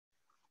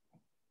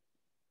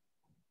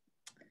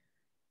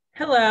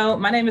Hello,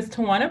 my name is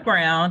Tawana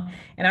Brown,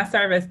 and I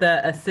serve as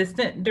the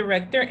Assistant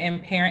Director in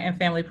Parent and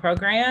Family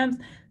Programs.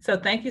 So,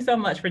 thank you so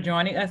much for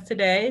joining us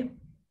today.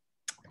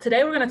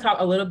 Today, we're going to talk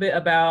a little bit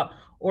about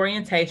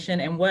orientation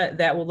and what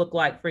that will look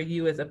like for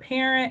you as a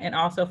parent and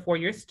also for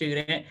your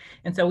student.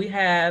 And so, we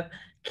have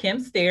Kim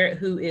Sterrett,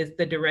 who is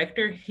the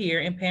director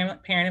here in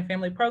Parent and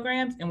Family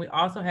Programs, and we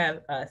also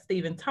have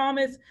Stephen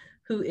Thomas,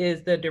 who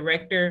is the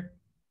director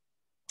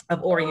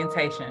of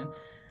orientation.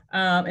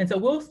 And so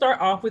we'll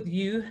start off with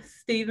you,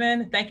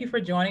 Stephen. Thank you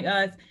for joining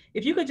us.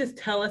 If you could just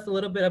tell us a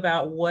little bit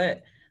about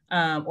what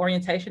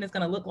orientation is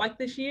going to look like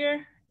this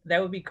year,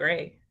 that would be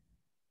great.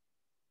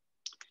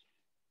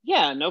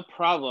 Yeah, no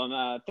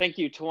problem. Thank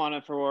you,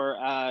 Tawana,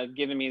 for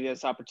giving me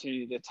this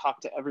opportunity to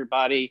talk to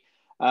everybody.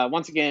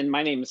 Once again,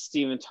 my name is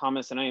Stephen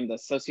Thomas, and I am the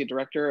Associate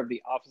Director of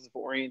the Office of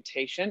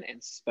Orientation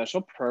and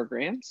Special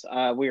Programs.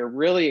 We are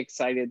really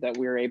excited that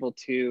we are able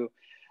to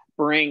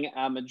bring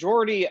a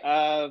majority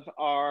of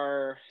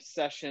our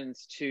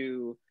sessions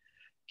to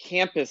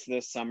campus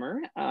this summer.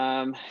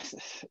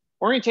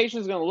 Orientation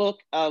is going to look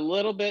a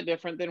little bit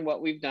different than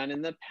what we've done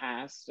in the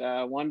past.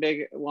 One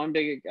big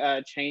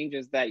change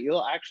is that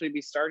you'll actually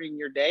be starting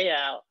your day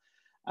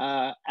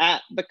out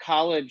at the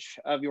college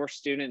of your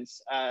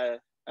student's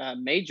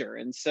major.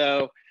 And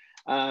so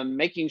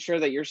making sure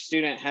that your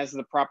student has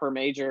the proper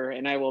major,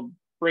 and I will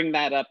bring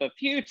that up a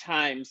few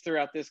times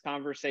throughout this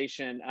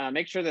conversation,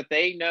 make sure that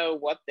they know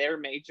what their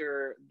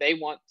major they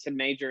want to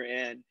major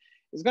in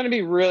is going to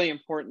be really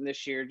important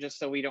this year, just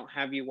so we don't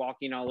have you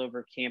walking all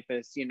over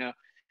campus. You know,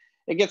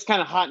 it gets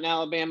kind of hot in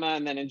Alabama,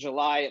 and then in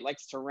July, it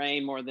likes to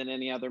rain more than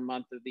any other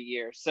month of the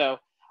year. So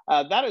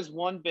that is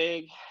one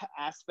big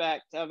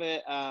aspect of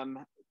it.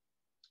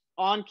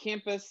 On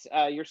campus,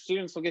 your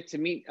students will get to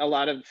meet a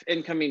lot of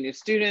incoming new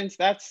students.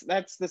 That's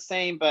the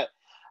same, but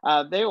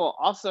they will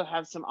also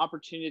have some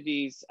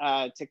opportunities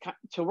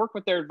to work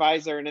with their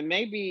advisor, and it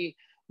may be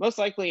most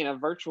likely in a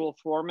virtual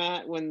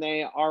format when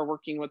they are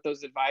working with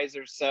those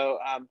advisors. So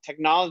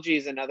technology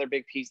is another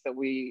big piece that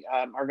we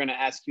are going to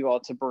ask you all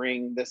to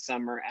bring this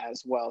summer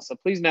as well. So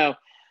please know,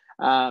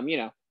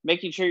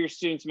 making sure your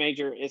student's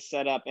major is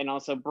set up, and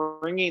also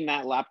bringing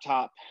that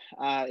laptop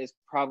is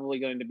probably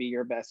going to be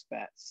your best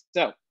bet.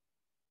 So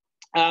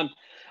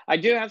I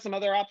do have some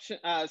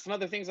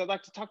other things I'd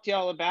like to talk to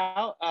y'all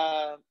about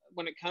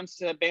when it comes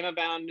to Bama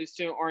Bound new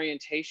student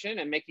orientation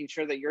and making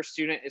sure that your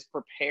student is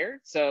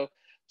prepared. So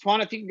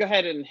Tawana, if you can go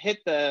ahead and hit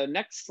the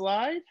next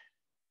slide.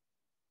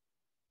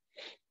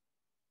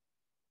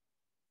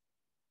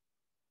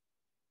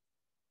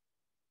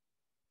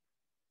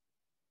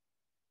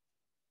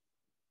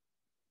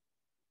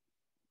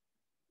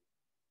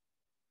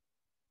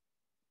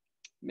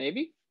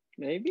 Maybe.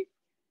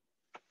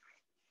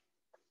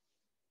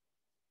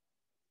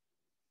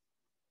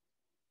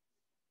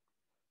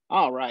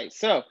 All right,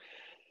 so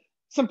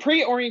some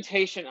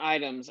pre-orientation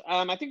items.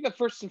 I think the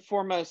first and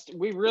foremost,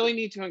 we really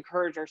need to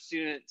encourage our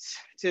students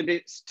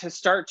to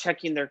start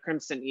checking their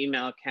Crimson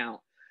email account.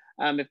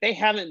 If they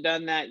haven't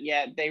done that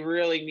yet, they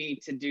really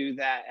need to do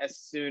that as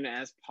soon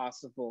as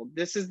possible.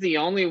 This is the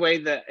only way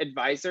that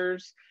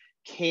advisors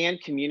can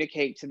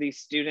communicate to these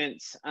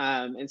students.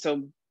 And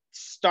so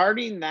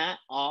starting that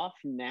off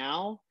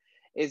now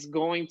is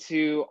going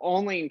to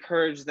only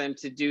encourage them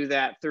to do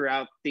that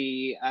throughout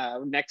the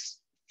next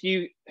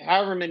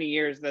however many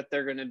years that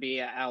they're going to be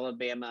at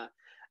Alabama,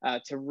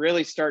 to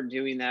really start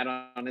doing that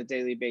on a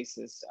daily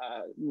basis.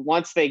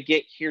 Once they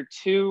get here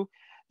to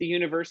the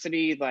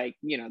university,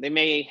 they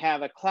may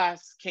have a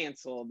class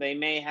cancel, they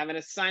may have an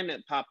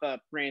assignment pop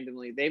up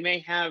randomly, they may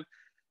have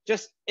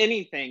just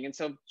anything. And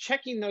so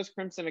checking those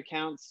Crimson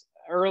accounts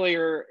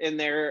earlier in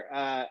their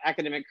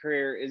academic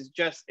career is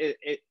just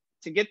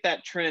to get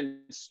that trend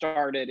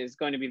started is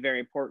going to be very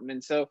important.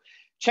 And so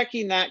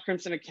checking that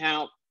Crimson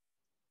account,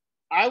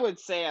 I would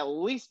say at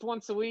least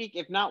once a week,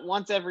 if not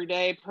once every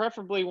day,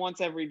 preferably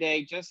once every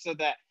day, just so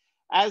that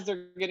as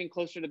they're getting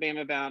closer to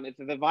Bama Bound, if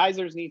the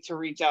advisors need to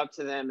reach out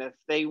to them, if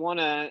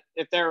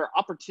there are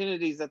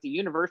opportunities that the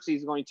university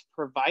is going to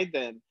provide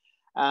them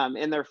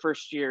in their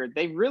first year,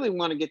 they really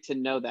want to get to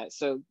know that.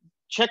 So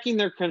checking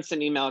their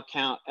Crimson email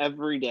account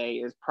every day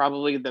is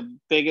probably the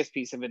biggest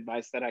piece of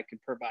advice that I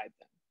could provide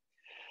them.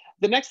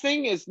 The next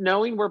thing is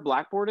knowing where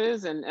Blackboard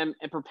is and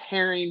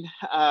preparing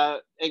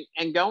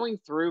and going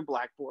through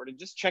Blackboard and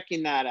just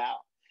checking that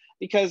out,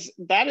 because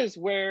that is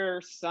where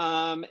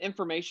some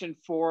information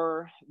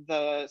for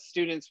the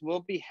students will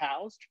be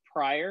housed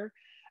prior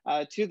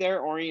to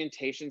their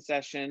orientation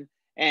session.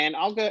 And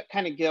I'll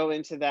kind of go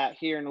into that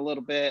here in a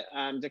little bit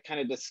to kind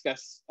of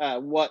discuss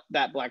what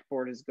that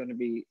Blackboard is going to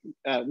be,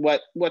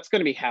 what's going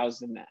to be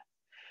housed in that.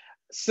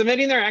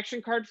 Submitting their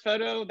action card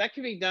photo, that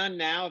can be done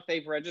now if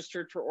they've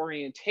registered for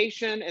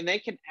orientation, and they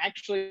can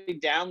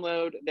actually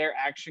download their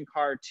action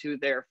card to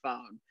their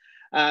phone.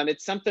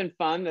 It's something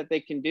fun that they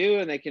can do,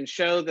 and they can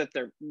show that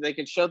they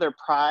can show their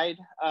pride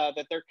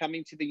that they're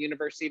coming to the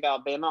University of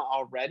Alabama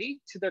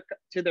already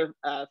to their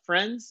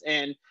friends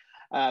and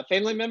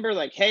family member.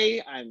 Like,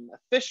 hey, I'm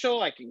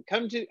official.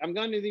 I'm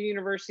going to the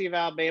University of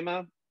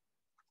Alabama.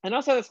 And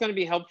also that's going to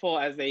be helpful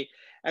as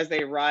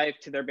they arrive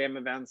to their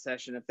Bama Bound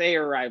session. If they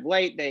arrive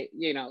late, they,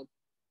 you know,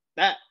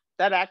 that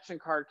that action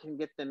card can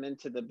get them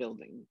into the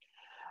building.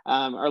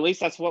 Or at least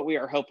that's what we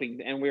are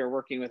hoping, and we are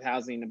working with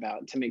housing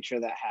about to make sure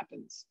that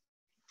happens.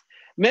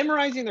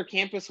 Memorizing their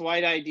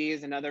campus-wide ID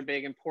is another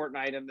big important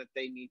item that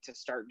they need to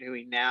start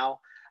doing now.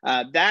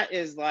 That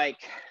is like,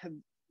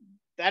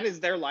 that is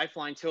their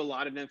lifeline to a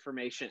lot of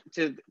information,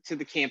 to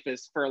the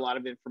campus, for a lot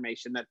of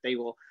information that they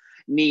will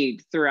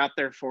need throughout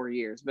their 4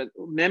 years. But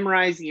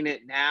memorizing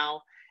it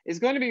now is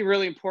going to be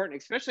really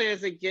important, especially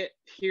as they get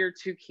here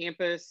to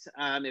campus.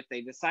 If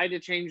they decide to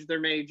change their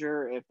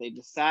major, if they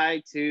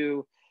decide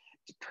to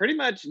pretty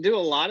much do a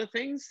lot of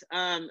things,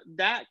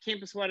 that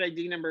campus-wide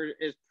ID number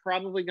is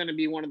probably going to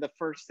be one of the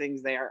first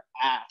things they are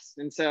asked.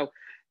 And so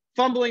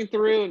fumbling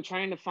through and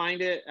trying to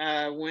find it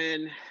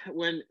when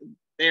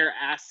they're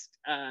asked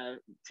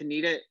to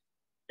need it,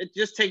 it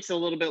just takes a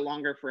little bit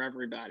longer for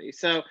everybody.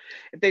 So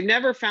if they've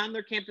never found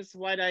their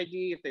campus-wide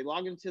ID, if they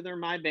log into their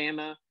My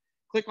Bama,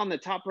 click on the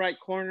top right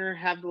corner,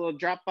 have the little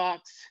drop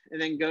box,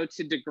 and then go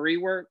to Degree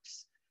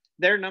Works,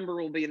 their number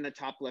will be in the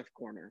top left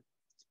corner.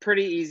 It's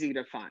pretty easy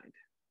to find.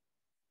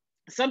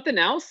 Something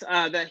else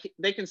that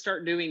they can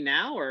start doing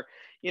now, or,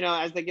 you know,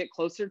 as they get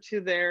closer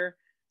to their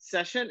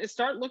session, is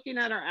start looking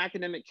at our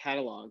academic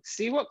catalog.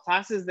 See what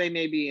classes they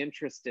may be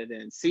interested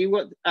in. See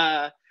what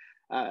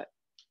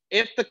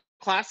if the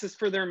classes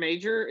for their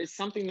major is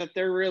something that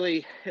they're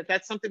really, if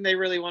that's something they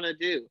really want to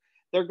do.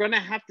 They're going to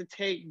have to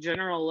take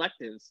general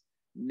electives.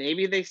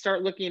 Maybe they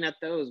start looking at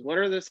those. What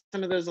are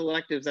some of those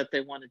electives that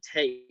they want to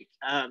take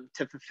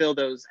to fulfill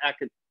those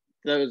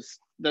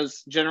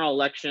general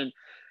election,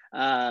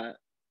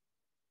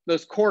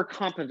 those core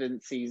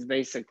competencies,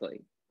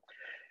 basically.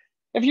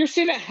 If your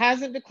student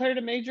hasn't declared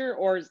a major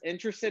or is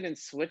interested in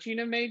switching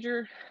a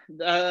major,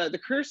 the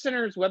Career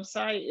Center's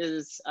website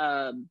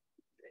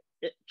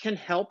it can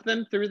help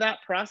them through that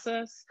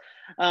process.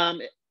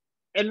 And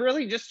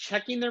really just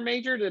checking their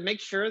major to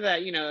make sure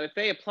that, you know, if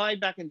they applied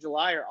back in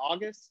July or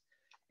August,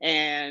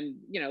 and,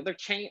 you know,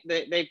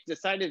 they've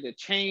decided to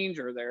change,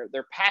 or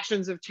their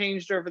passions have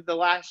changed over the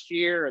last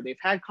year, or they've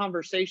had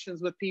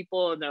conversations with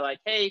people and they're like,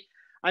 hey,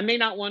 I may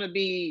not want to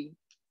be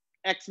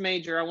X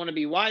major, I want to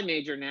be Y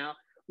major now.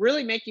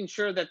 Really making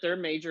sure that their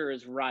major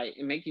is right,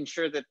 and making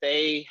sure that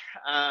they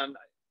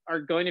are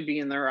going to be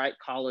in the right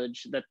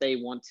college that they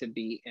want to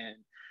be in.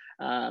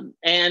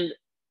 And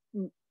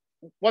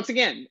once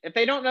again, if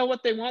they don't know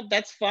what they want,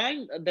 that's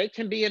fine. They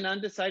can be an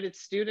undecided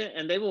student,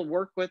 and they will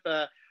work with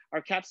our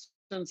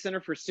Capstone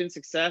Center for Student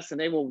Success, and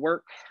they will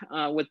work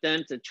with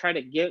them to try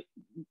to get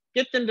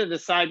them to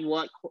decide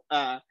what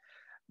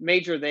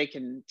major they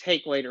can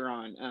take later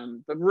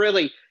on. But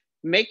really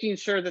making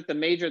sure that the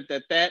major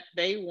that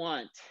they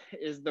want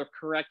is the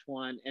correct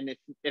one, and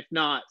if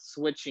not,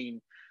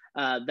 switching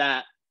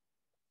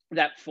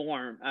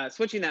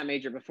switching that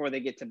major before they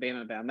get to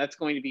Bama Bound. That's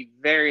going to be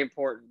very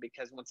important,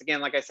 because once again,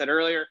 like I said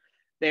earlier,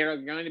 they are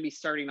going to be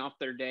starting off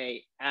their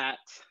day at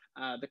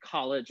the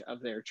college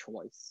of their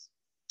choice.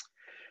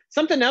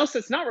 Something else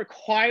that's not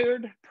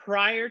required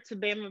prior to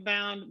Bama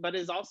Bound, but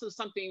is also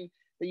something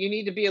that you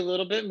need to be a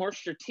little bit more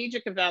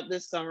strategic about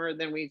this summer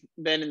than we've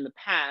been in the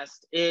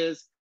past,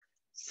 is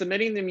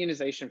submitting the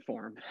immunization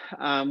form.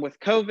 With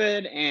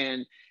COVID,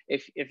 and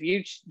if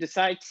you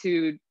decide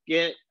to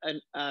get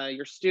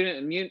your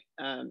student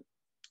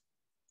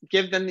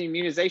give them the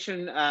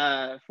immunization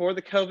for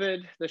the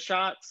COVID, the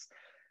shots,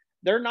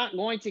 they're not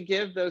going to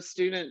give those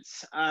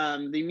students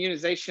the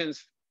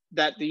immunizations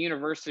that the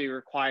university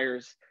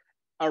requires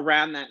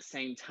around that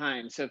same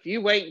time. So if you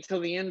wait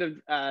until the end of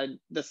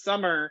the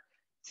summer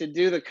to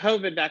do the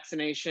COVID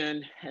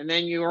vaccination, and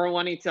then you are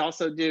wanting to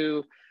also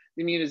do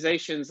the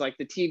immunizations like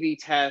the TB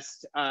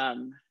test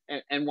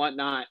and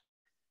whatnot,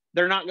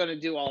 they're not going to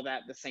do all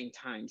that at the same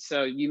time.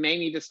 So you may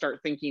need to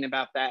start thinking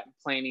about that and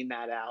planning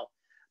that out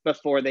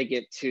before they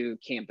get to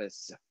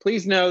campus.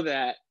 Please know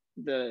that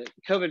the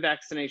COVID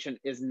vaccination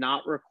is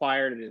not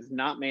required. It is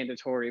not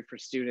mandatory for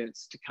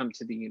students to come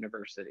to the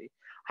university.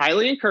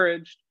 Highly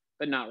encouraged,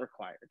 but not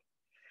required.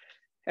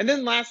 And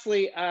then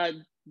lastly,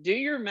 do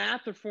your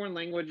math or foreign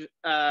language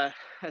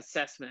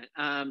assessment.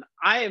 I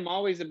am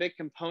always a big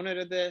component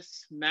of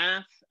this.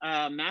 Math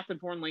and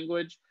foreign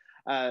language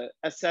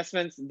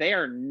assessments, they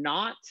are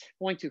not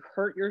going to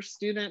hurt your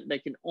student. They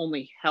can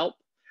only help.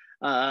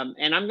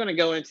 And I'm going to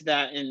go into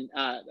that in,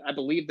 I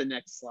believe, the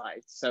next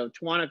slide. So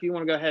Tawana, if you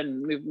want to go ahead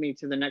and move me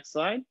to the next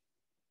slide.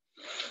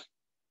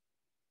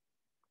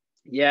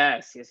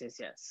 Yes.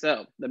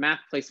 So the math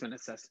placement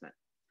assessment.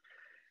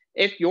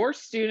 If your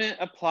student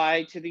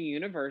applied to the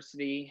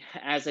university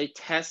as a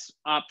test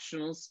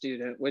optional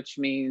student, which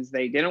means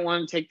they didn't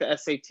want to take the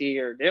SAT,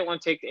 or didn't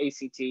want to take the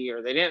ACT,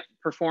 or they didn't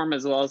perform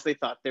as well as they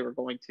thought they were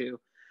going to,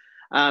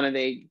 and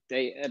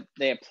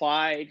they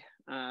applied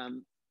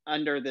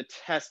under the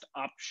test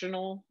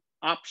optional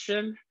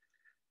option,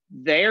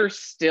 they're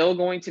still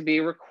going to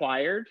be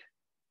required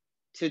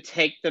to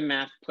take the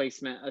math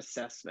placement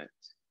assessment.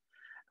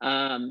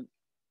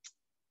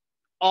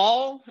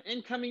 all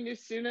incoming new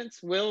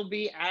students will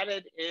be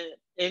added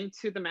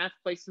into the math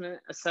placement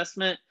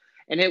assessment,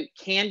 and it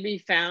can be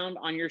found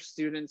on your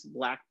student's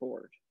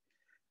Blackboard.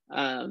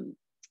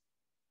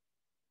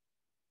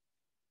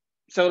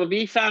 So it'll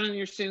be found in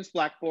your student's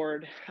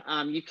Blackboard.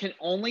 You can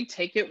only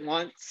take it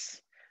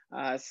once.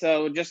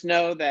 So just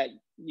know that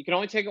you can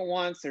only take it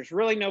once. There's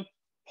really no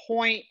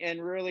point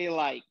in really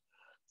like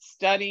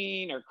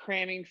studying or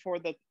cramming for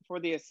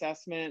the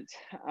assessment,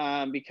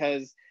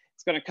 because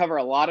it's going to cover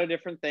a lot of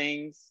different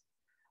things.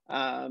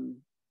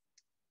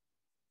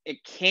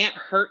 It can't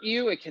hurt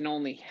you. It can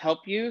only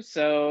help you.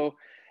 So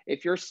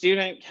if your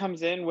student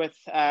comes in with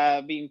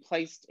being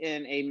placed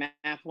in a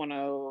Math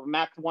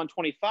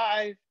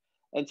 125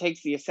 and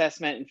takes the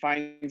assessment and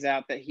finds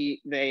out that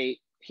he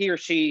or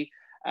she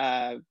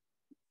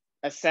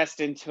assessed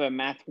into a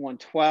Math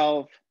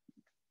 112,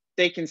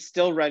 they can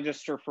still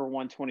register for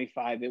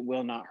 125. It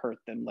will not hurt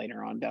them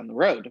later on down the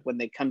road when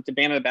they come to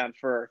Bama Bound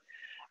for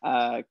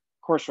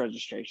course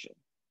registration.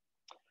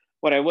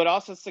 What I would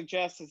also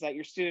suggest is that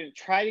your student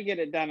try to get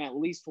it done at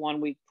least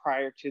 1 week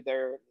prior to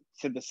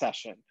the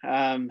session.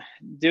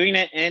 Doing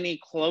it any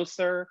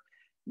closer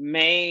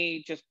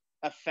may just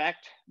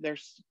affect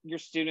your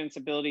student's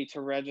ability to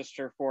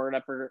register for an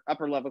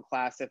upper level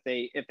class if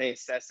they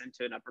assess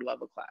into an upper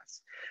level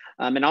class,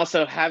 and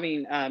also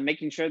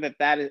making sure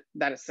that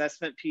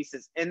assessment piece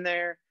is in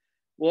there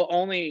will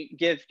only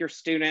give your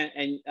student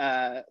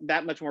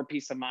that much more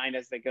peace of mind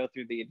as they go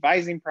through the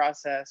advising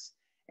process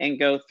and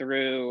go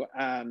through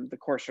the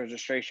course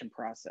registration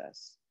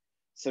process.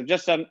 So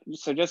just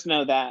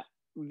know that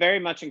very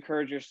much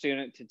encourage your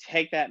student to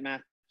take that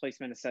math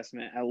placement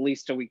assessment at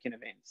least a week in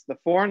advance. The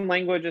foreign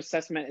language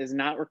assessment is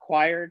not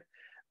required,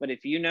 but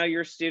if you know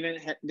your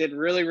student did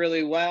really,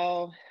 really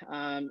well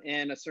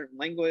in a certain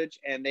language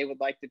and they would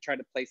like to try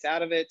to place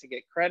out of it to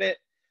get credit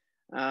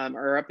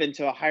or up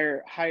into a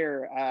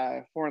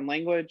higher foreign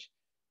language,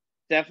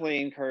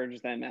 definitely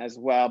encourage them as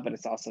well, but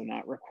it's also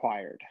not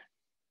required.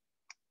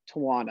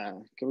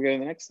 Tawana, can we go to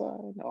the next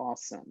slide?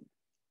 Awesome.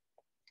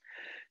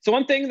 So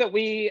one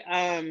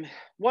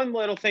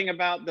little thing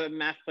about the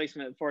math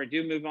placement before I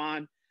do move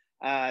on,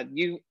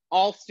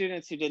 all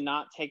students who did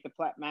not take the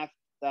math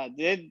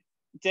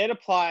did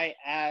apply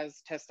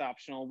as test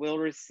optional will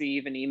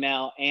receive an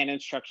email and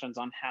instructions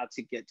on how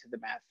to get to the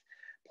math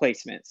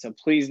placement. So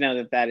please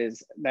know that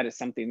is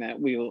something that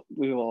we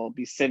will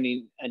be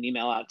sending an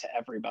email out to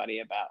everybody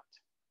about.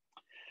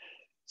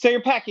 So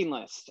your packing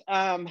list,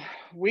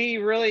 we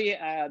really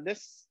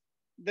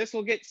this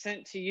will get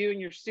sent to you and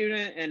your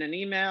student in an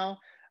email.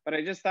 But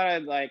I just thought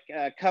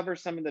I'd cover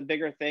some of the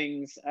bigger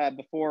things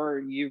before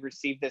you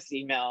receive this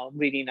email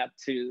leading up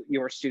to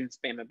your student's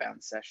Bama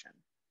Bound session.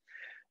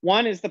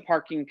 One is the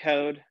parking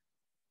code.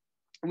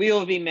 We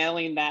will be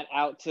mailing that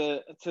out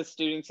to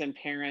students and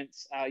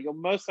parents. You'll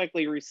most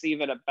likely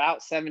receive it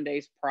about 7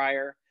 days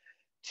prior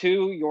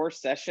to your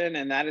session,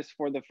 and that is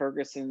for the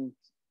Ferguson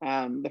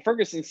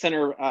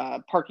Center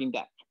parking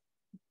deck.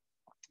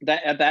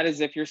 That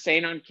is if you're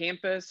staying on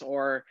campus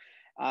or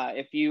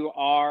if you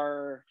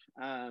are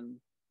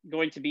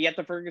going to be at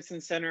the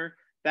Ferguson Center,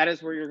 that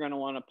is where you're going to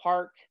want to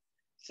park.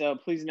 So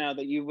please know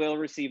that you will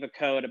receive a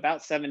code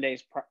about 7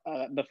 days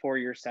before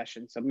your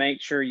session. So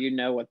make sure you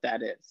know what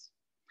that is.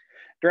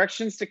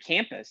 Directions to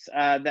campus,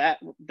 that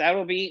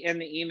will be in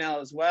the email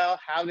as well.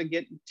 How to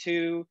get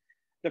to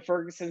the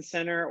Ferguson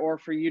Center, or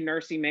for you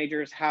nursing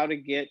majors, how to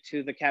get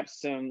to the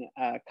Capstone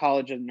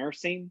College of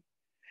Nursing,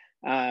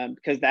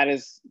 because that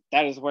is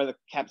where the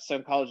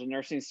Capstone College of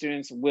Nursing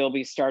students will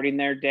be starting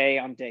their day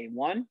on day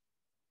 1.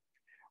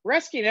 We're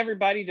asking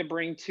everybody to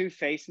bring 2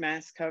 face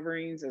mask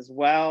coverings as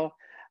well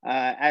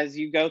as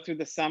you go through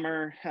the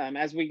summer.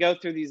 As we go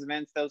through these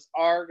events, those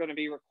are going to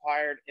be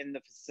required in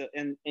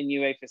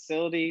UA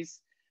facilities.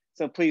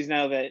 So please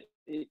know that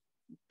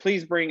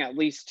please bring at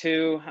least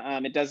 2.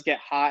 It does get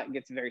hot, it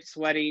gets very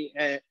sweaty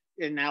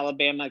in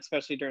Alabama,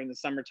 especially during the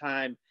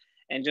summertime.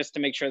 And just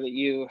to make sure that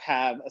you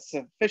have a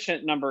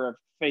sufficient number of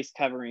face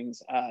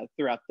coverings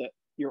throughout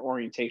your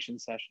orientation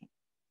session.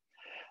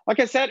 Like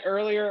I said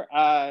earlier,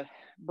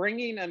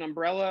 bringing an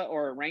umbrella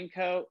or a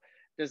raincoat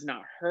does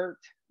not hurt.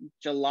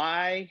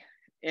 July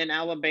in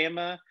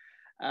Alabama,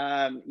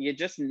 you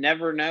just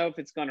never know if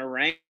it's going to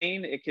rain.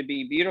 It could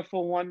be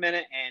beautiful one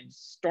minute and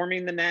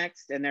storming the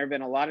next. And there have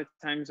been a lot of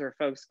times where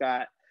folks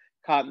got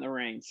caught in the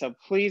rain. So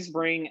please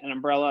bring an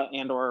umbrella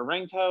and or a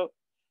raincoat.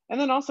 And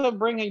then also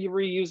bring a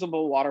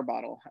reusable water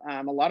bottle.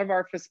 A lot of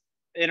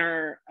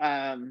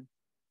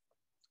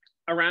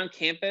around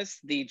campus,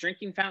 the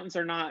drinking fountains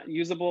are not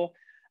usable,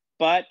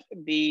 but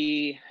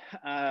the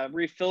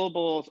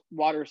refillable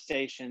water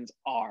stations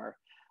are.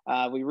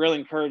 We really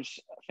encourage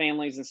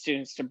families and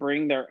students to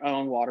bring their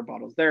own water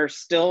bottles. There are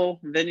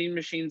still vending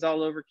machines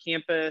all over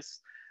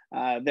campus.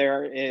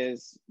 There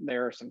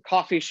are some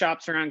coffee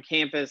shops around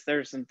campus.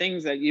 There's some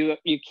things that you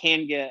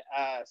can get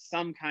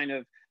some kind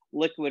of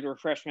liquid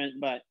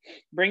refreshment, but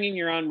bringing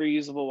your own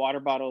reusable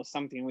water bottle is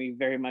something we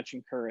very much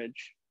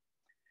encourage.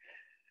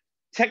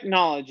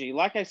 Technology,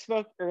 like I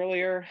spoke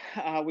earlier,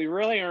 we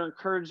really are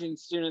encouraging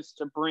students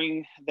to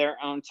bring their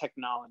own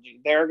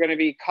technology. There are going to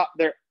be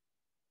there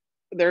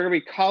are going to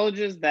be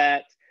colleges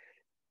that,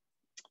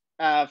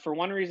 for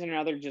one reason or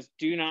another, just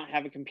do not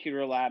have a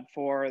computer lab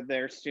for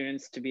their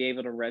students to be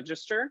able to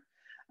register.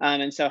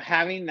 And so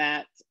having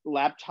that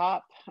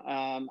laptop,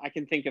 I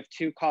can think of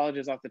two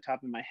colleges off the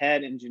top of my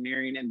head,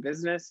 engineering and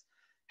business.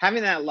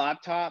 Having that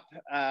laptop,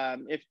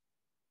 if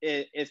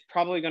it is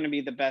probably going to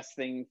be the best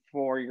thing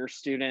for your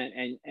student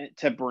and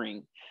to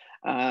bring.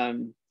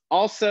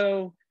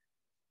 Also,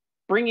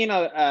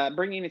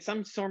 bringing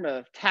some sort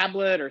of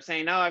tablet or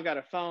saying, "Oh, I've got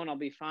a phone, I'll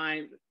be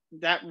fine."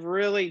 That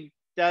really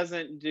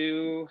doesn't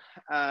do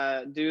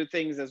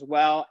things as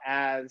well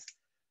as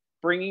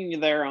bringing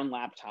their own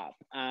laptop.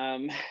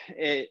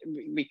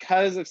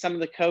 Because of some of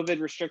the COVID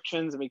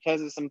restrictions and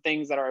because of some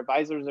things that our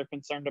advisors are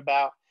concerned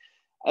about,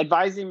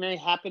 advising may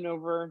happen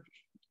over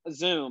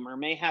Zoom or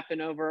may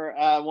happen over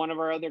one of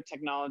our other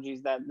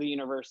technologies that the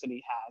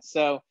university has.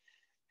 So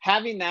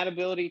having that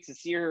ability to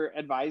see your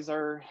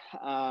advisor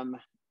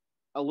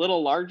a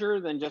little larger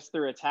than just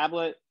through a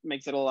tablet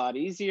makes it a lot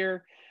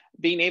easier.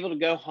 Being able to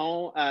go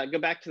home, go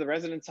back to the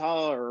residence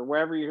hall or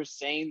wherever you're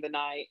staying the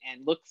night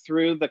and look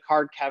through the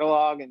card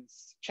catalog and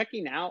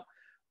checking out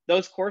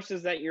those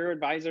courses that your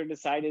advisor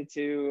decided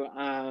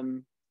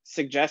to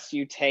suggest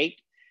you take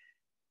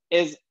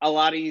is a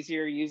lot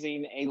easier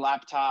using a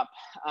laptop.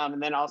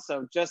 And then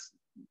also just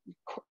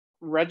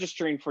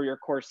registering for your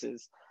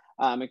courses,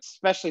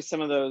 especially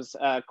some of those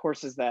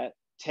courses that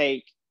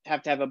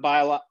have to have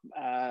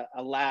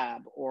a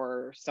lab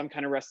or some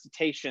kind of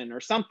recitation or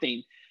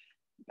something.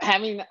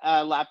 Having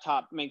a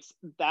laptop makes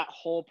that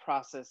whole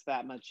process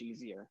that much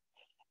easier.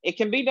 It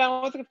can be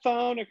done with a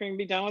phone, it can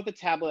be done with a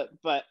tablet,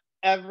 but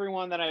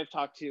everyone that I've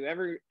talked to,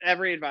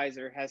 every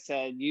advisor has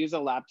said, use a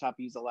laptop,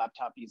 use a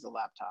laptop, use a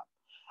laptop.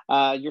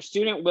 Your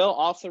student will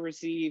also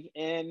receive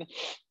in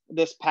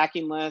this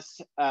packing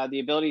list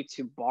the ability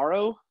to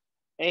borrow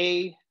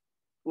a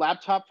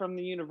laptop from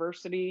the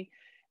university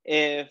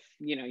if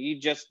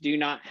you just do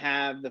not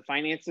have the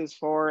finances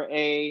for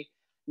a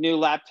new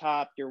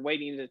laptop. You're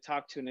waiting to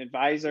talk to an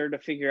advisor to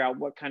figure out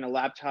what kind of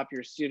laptop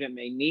your student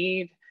may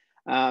need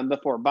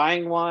before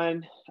buying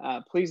one.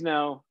 Please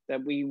know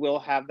that we will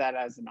have that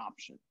as an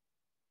option.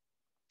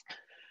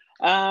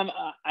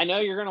 I know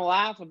you're going to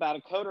laugh about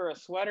a coat or a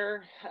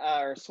sweater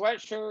or a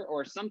sweatshirt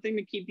or something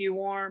to keep you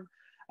warm.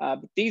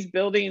 But these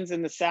buildings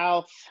in the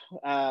South,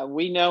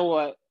 we know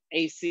what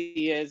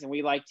AC is and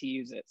we like to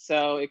use it.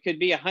 So it could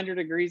be 100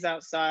 degrees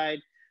outside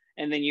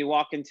and then you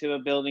walk into a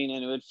building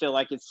and it would feel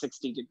like it's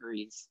 60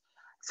 degrees.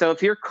 So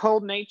if you're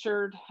cold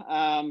natured,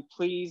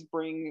 please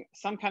bring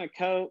some kind of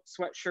coat,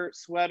 sweatshirt,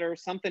 sweater,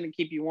 something to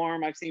keep you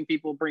warm. I've seen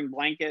people bring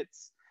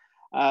blankets.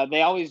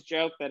 They always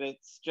joke that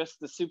it's just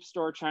the soup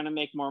store trying to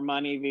make more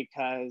money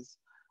because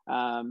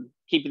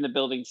keeping the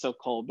building so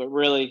cold. But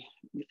really,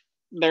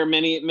 there are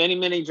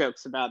many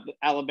jokes about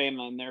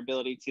Alabama and their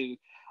ability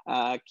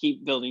to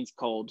keep buildings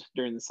cold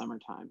during the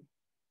summertime.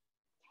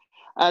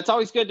 It's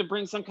always good to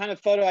bring some kind of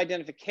photo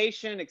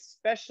identification,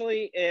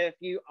 especially if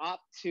you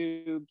opt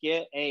to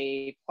get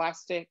a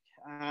plastic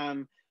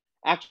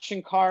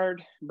action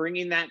card.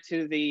 Bringing that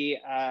to the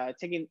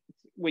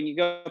when you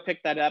go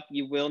pick that up,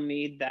 you will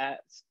need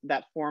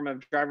that form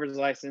of driver's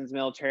license,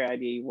 military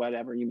ID,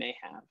 whatever you may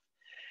have.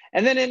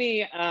 And then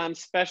any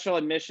special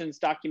admissions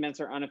documents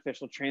or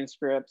unofficial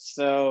transcripts.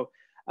 So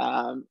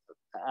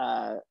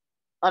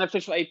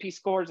unofficial AP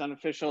scores,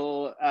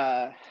 unofficial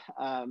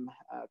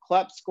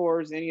CLEP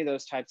scores, any of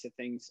those types of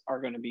things are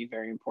going to be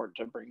very important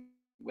to bring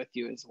with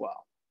you as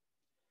well.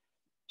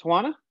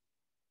 Tawana?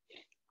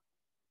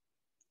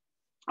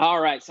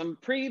 All right, some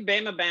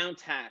pre-Bama bound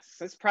tasks.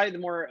 That's probably the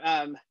more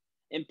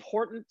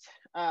important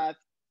slide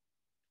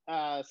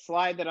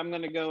that I'm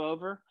going to go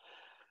over.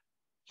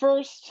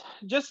 First,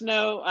 just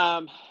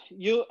know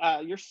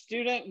your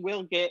student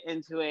will get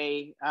into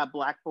a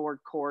Blackboard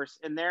course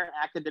in their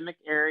academic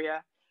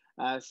area.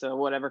 So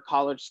whatever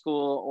college,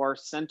 school, or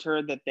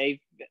center that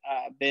they've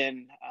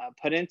been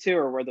put into,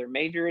 or where their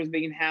major is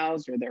being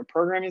housed, or their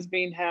program is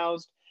being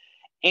housed,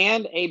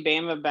 and a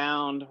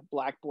Bama-bound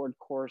Blackboard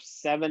course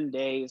 7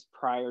 days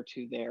prior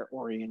to their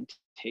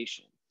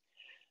orientation.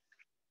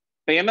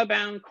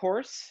 Bama-bound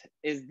course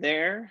is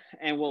there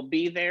and will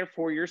be there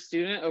for your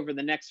student over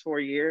the next 4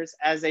 years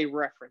as a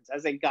reference,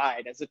 as a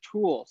guide, as a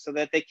tool, so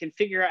that they can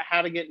figure out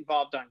how to get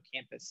involved on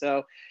campus.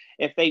 So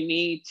if they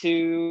need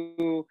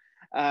to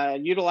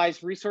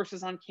utilize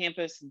resources on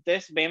campus,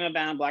 this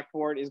Bama-bound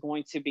Blackboard is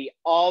going to be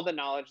all the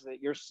knowledge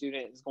that your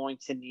student is going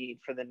to need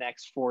for the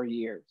next 4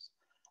 years.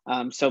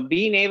 So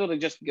being able to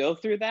just go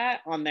through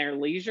that on their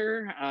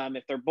leisure,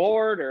 if they're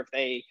bored or if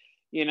they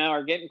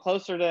are getting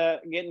closer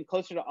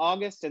to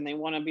August and they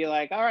want to be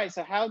like, all right,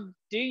 so how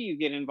do you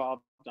get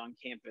involved on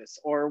campus,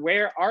 or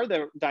where are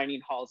the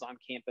dining halls on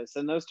campus,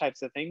 and those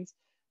types of things,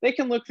 they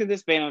can look through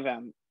this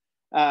Bama-bound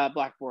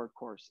Blackboard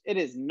course. It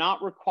is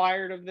not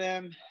required of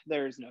them.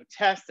 There's no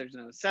test, there's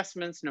no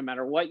assessments, no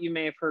matter what you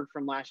may have heard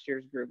from last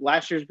year's group.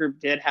 Last year's group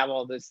did have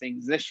all those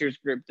things. This year's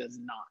group does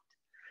not.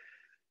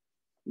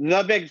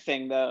 The big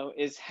thing though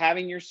is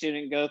having your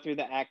student go through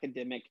the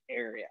academic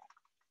area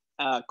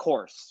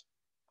course.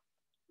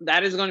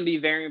 That is going to be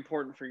very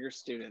important for your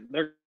student.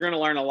 They're going to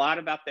learn a lot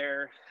about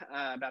their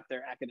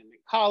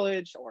academic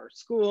college or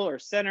school or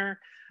center.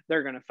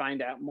 They're going to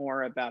find out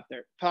more about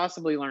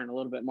possibly learn a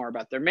little bit more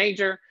about their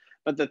major.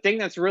 But the thing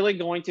that's really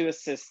going to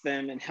assist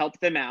them and help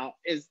them out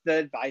is the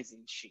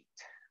advising sheet.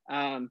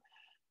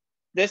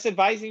 This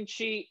advising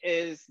sheet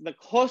is the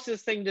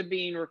closest thing to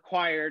being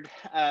required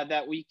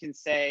that we can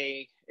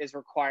say is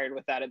required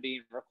without it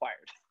being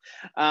required.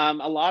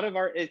 A lot of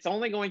it's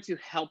only going to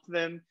help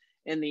them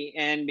in the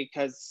end,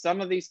 because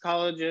some of these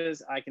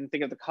colleges, I can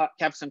think of the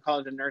Capstone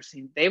College of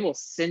Nursing, they will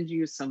send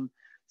you some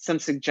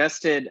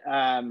suggested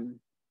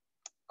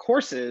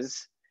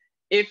courses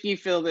if you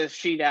fill this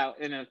sheet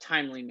out in a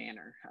timely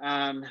manner.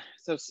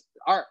 So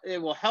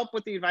it will help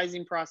with the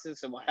advising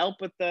process. It will help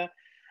with the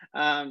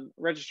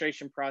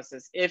registration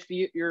process if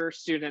your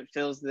student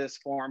fills this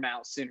form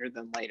out sooner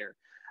than later.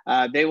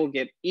 They will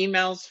get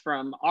emails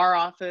from our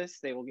office.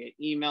 They will get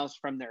emails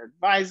from their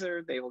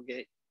advisor. They will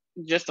get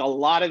just a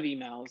lot of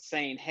emails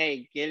saying,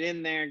 hey, get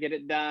in there, get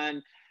it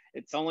done.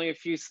 It's only a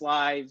few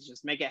slides,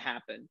 just make it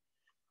happen.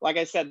 Like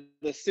I said,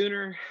 the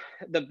sooner,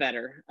 the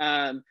better.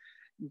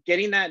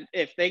 Getting that,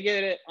 if they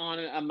get it on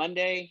a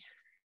Monday,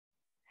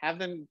 have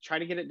them try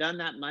to get it done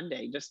that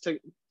Monday, just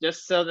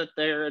so that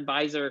their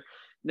advisor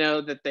know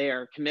that they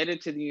are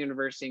committed to the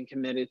university and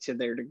committed to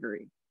their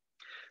degree.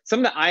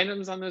 Some of the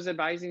items on those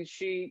advising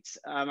sheets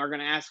are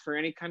going to ask for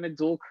any kind of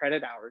dual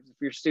credit hours. If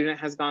your student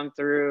has gone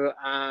through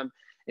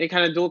any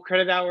kind of dual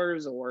credit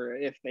hours, or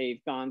if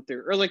they've gone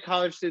through early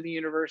college through the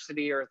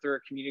university or through a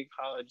community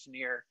college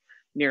near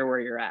where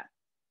you're at.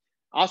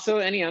 Also,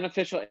 any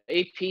unofficial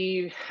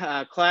AP,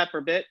 CLAP,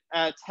 or BIT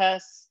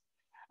tests.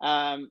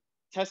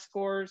 Test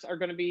scores are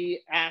going to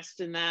be asked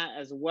in that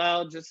as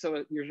well, just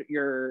so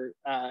your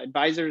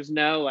advisors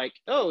know, like,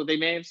 oh, they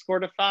may have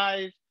scored a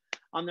 5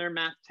 on their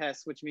math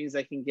test, which means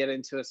they can get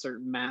into a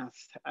certain math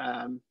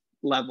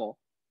level.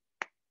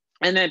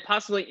 And then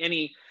possibly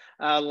any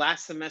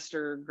last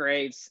semester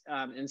grades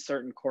in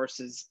certain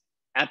courses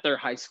at their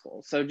high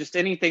school. So just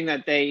anything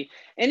that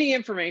any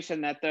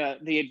information that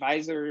the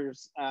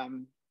advisors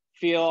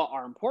feel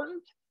are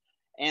important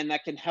and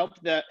that can help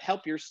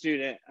your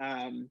student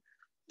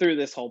through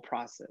this whole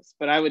process.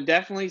 But I would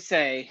definitely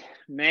say,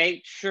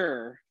 make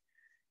sure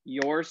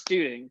your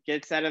student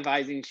gets that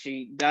advising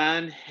sheet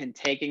done and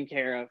taken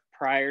care of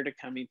prior to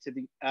coming to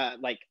the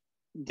like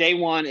day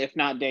 1, if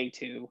not day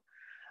 2,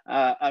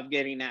 of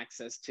getting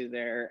access to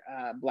their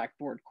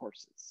Blackboard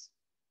courses.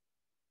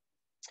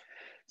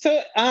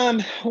 So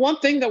one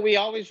thing that we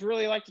always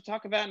really like to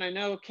talk about, and I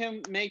know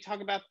Kim may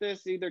talk about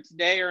this either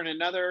today or in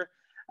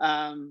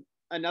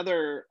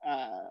another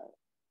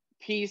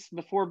piece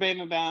before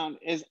Bama Bound,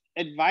 is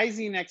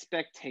advising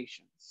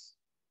expectations.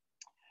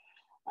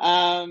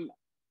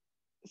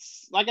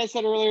 Like I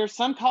said earlier,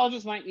 some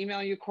colleges might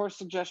email you course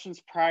suggestions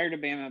prior to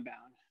Bama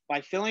Bound.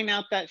 By filling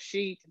out that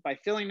sheet, by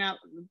filling out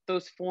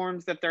those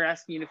forms that they're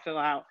asking you to fill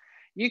out,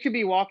 you could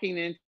be walking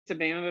into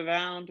Bama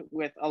Bound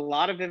with a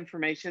lot of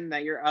information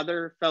that your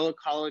other fellow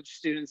college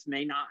students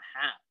may not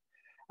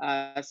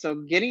have. So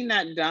getting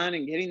that done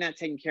and getting that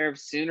taken care of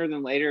sooner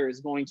than later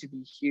is going to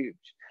be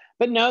huge.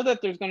 But know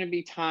that there's going to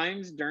be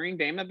times during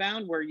Bama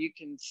Bound where you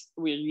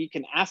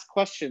can ask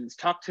questions,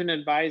 talk to an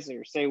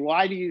advisor, say,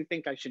 why do you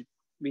think I should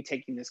be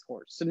taking this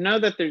course? So know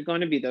that there's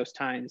going to be those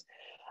times,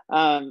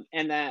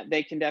 and that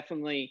they can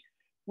definitely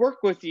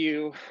work with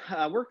you,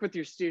 work with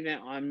your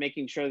student on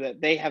making sure that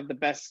they have the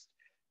best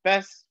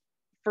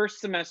first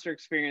semester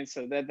experience,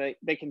 so that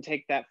they can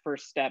take that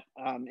first step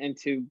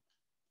into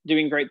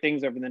doing great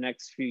things over the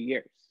next few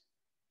years.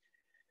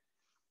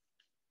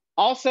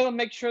 Also,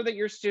 make sure that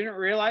your student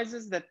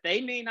realizes that they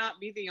may not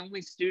be the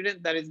only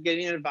student that is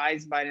getting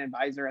advised by an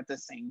advisor at the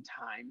same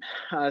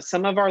time.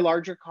 Some of our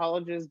larger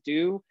colleges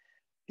do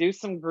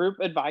some group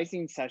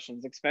advising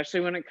sessions, especially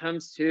when it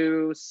comes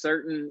to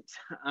certain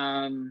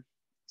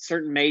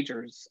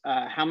majors.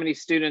 How many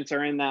students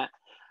are in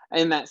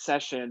that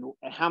session?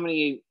 How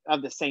many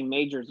of the same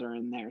majors are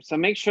in there? So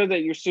make sure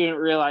that your student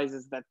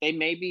realizes that they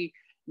may be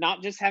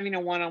not just having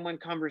a one-on-one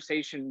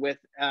conversation with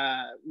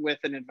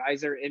an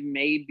advisor. It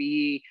may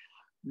be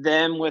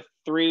them with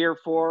 3 or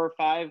 4 or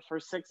 5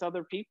 or 6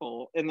 other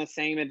people in the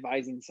same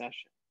advising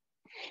session.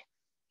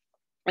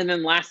 And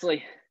then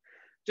lastly,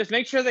 just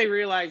make sure they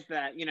realize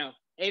that,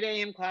 8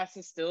 a.m.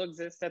 classes still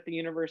exist at the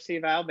University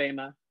of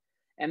Alabama,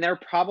 and they're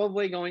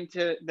probably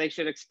they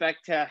should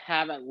expect to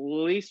have at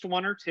least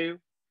 1 or 2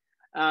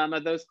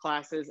 of those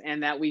classes,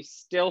 and that we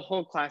still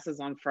hold classes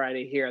on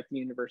Friday here at the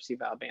University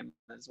of Alabama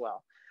as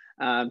well.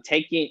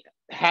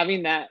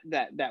 Having that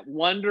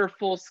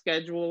wonderful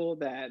schedule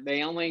that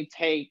they only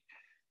take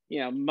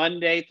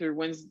Monday through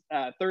Wednesday,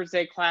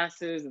 Thursday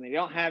classes, and they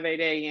don't have 8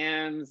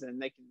 a.m.s,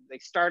 and they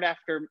start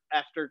after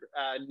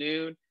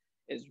noon,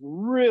 is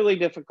really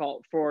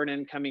difficult for an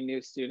incoming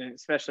new student,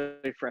 especially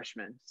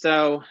freshmen.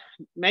 So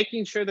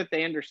making sure that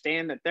they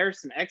understand that there's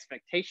some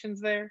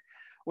expectations there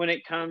when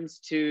it comes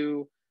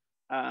to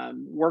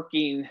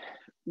working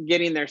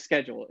getting their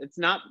schedule. It's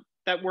not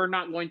that we're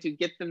not going to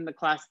get them the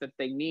class that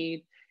they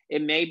need.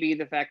 It may be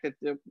the fact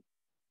that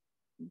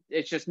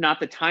it's just not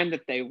the time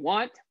that they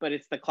want, but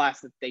it's the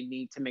class that they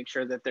need to make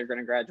sure that they're going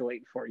to graduate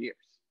in 4 years.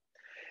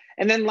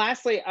 And then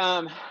lastly,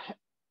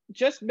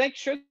 just make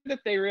sure that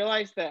they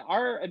realize that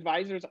our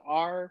advisors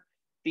are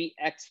the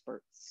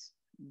experts.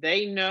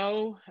 They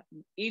know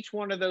each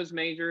one of those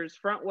majors,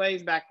 front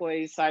ways, back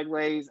ways,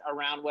 sideways,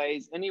 around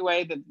ways, any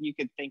way that you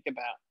could think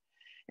about.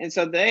 And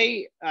so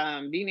they,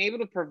 being able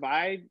to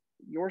provide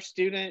your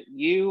student,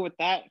 you with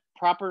that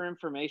proper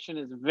information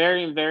is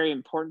very, very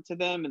important to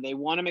them. And they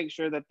want to make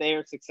sure that they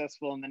are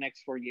successful in the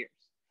next 4 years.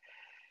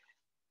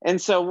 And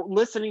so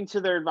listening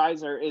to their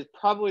advisor is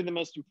probably the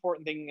most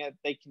important thing that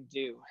they can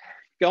do.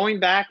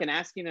 Going back and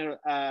asking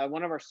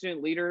one of our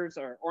student leaders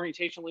or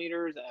orientation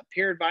leaders, a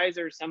peer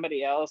advisor,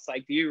 somebody else,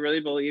 like, do you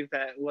really believe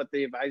that what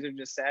the advisor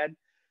just said?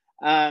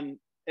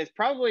 Is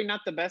probably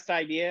not the best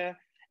idea.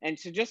 And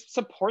to just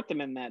support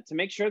them in that, to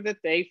make sure that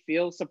they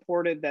feel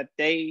supported, that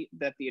the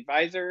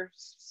advisor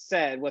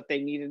said what they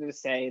needed to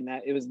say, and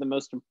that it was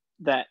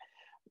that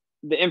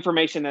the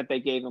information that they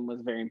gave them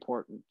was very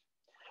important.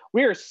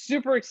 We are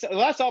super excited.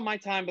 Well, that's all my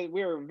time, but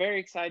we are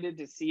very excited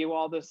to see you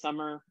all this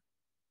summer.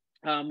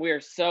 We are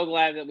so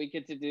glad that we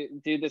get to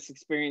do this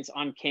experience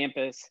on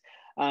campus.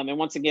 And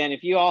once again,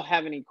 if you all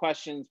have any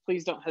questions,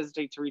 please don't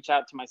hesitate to reach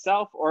out to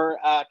myself or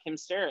Kim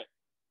Sterrett.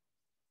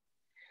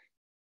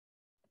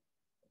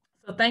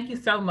 So thank you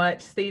so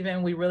much,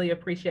 Stephen. We really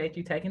appreciate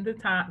you taking the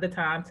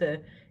time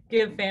to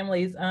give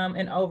families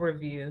an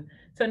overview.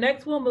 So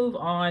next we'll move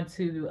on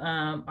to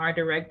our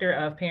Director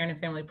of Parent and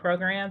Family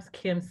Programs,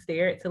 Kim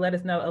Sterrett, to let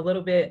us know a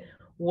little bit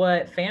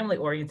what family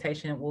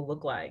orientation will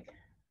look like.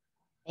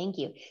 Thank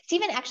you.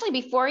 Stephen, actually,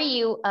 before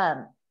you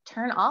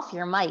turn off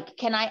your mic,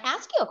 can I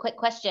ask you a quick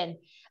question?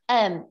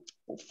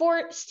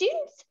 For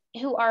students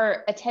who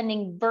are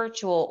attending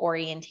virtual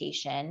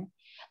orientation,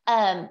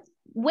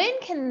 when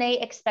can they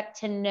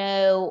expect to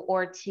know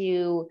or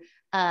to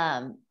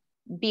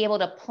be able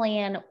to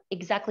plan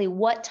exactly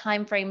what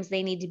timeframes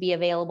they need to be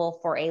available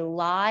for a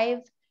live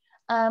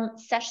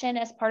session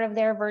as part of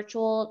their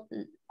virtual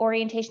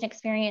orientation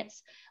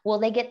experience? Will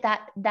they get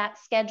that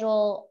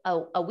schedule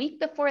a week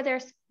before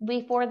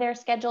their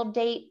scheduled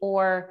date,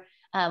 or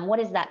what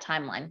is that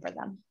timeline for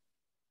them?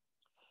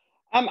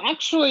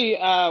 Actually,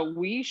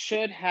 we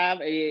should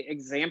have a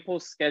example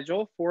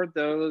schedule for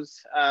those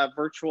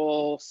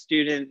virtual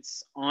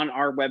students on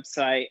our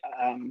website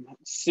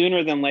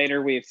sooner than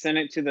later. We have sent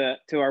it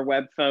to our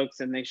web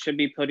folks, and they should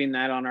be putting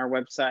that on our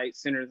website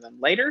sooner than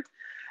later.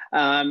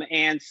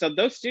 And so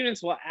those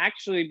students will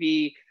actually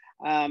be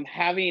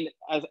having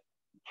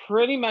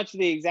pretty much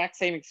the exact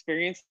same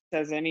experience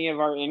as any of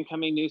our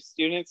incoming new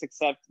students,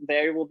 except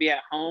they will be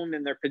at home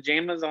in their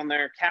pajamas on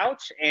their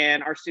couch,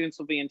 and our students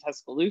will be in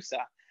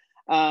Tuscaloosa.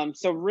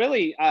 So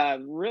really,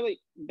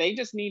 they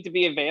just need to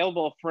be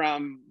available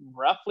from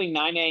roughly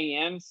 9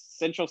 a.m.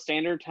 Central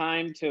Standard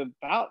Time to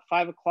about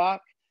 5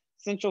 o'clock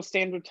Central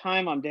Standard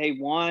Time on day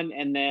one,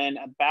 and then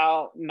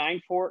about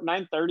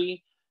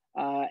 9:30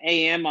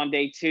 a.m. on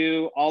day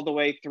two, all the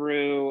way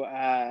through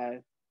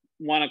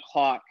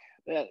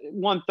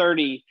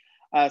 1:30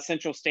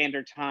 Central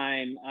Standard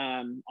Time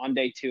on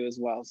day two as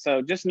well.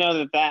 So just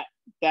know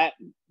that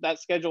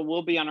schedule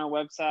will be on our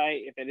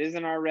website. If it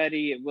isn't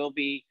already, it will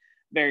be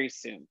very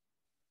soon.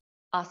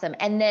 Awesome.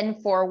 And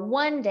then for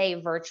 1 day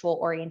virtual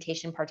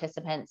orientation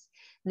participants,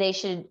 they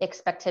should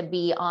expect to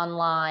be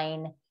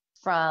online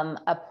from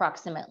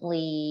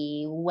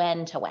approximately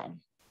when to when?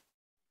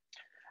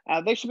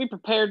 They should be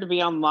prepared to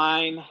be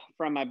online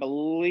from, I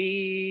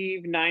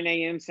believe, 9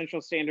 a.m. Central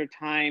Standard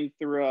Time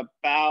through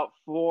about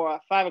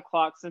 5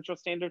 o'clock Central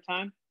Standard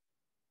Time.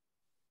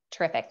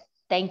 Terrific.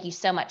 Thank you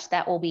so much.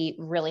 That will be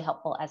really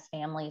helpful as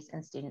families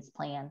and students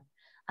plan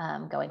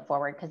going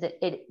forward, because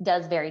it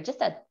does vary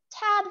just a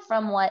tad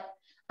from what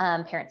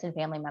parents and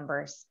family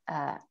members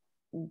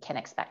can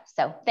expect.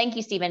 So thank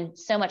you, Stephen,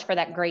 so much for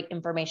that great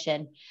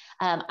information.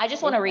 I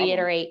just want to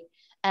reiterate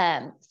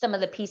some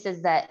of the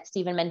pieces that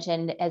Stephen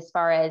mentioned as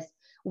far as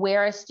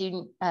where a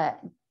student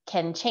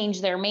can change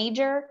their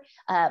major.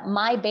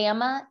 My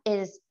Bama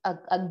is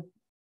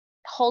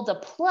holds a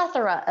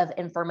plethora of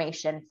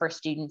information for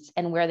students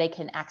and where they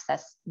can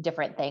access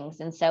different things.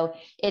 And so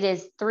it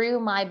is through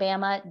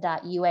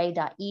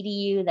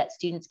mybama.ua.edu that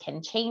students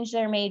can change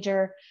their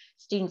major,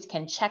 students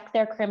can check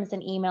their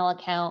Crimson email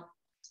account,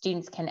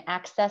 students can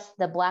access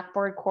the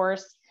Blackboard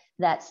course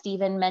that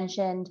Stephen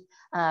mentioned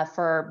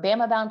for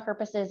Bama bound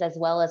purposes, as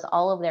well as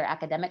all of their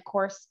academic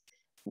course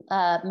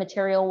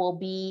material will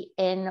be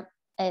in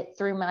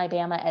through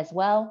MyBama as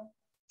well.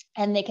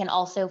 And they can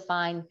also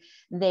find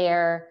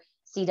their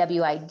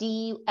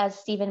CWID, as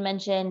Stephen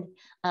mentioned,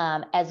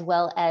 as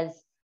well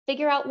as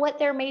figure out what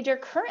their major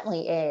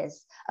currently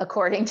is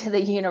according to the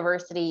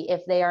university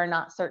if they are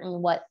not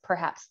certain what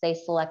perhaps they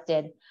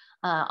selected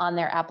on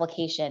their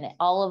application.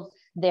 All of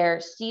their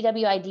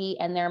CWID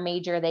and their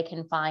major they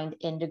can find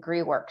in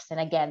DegreeWorks. And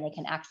again, they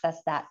can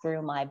access that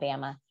through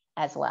MyBama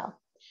as well.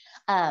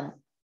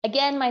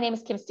 Again, my name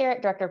is Kim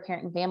Sterrett, Director of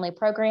Parent and Family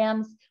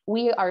Programs.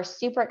 We are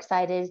super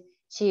excited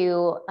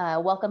to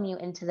welcome you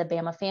into the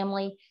Bama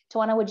family.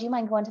 Tawana, would you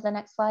mind going to the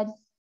next slide?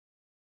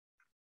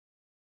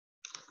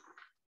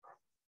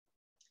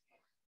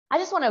 I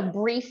just want to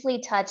briefly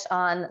touch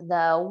on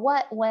the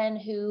what, when,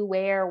 who,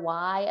 where,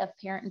 why of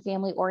parent and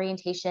family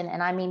orientation,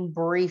 and I mean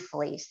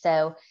briefly,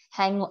 so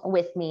hang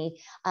with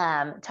me.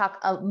 Talk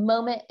a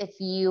moment if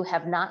you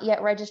have not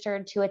yet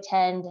registered to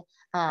attend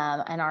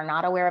and are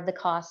not aware of the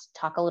cost,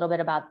 talk a little bit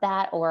about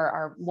that, or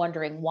are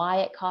wondering why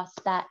it costs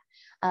that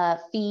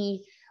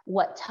fee,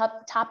 what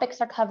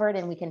topics are covered,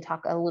 and we can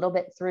talk a little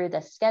bit through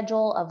the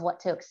schedule of what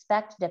to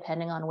expect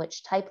depending on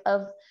which type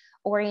of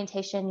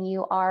orientation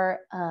you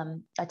are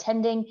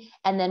attending,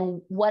 and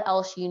then what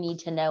else you need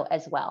to know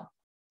as well.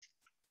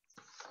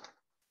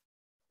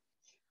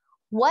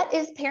 What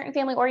is parent and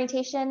family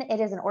orientation?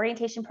 It is an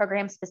orientation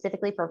program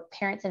specifically for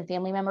parents and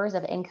family members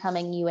of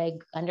incoming UA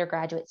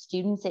undergraduate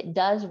students. It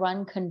does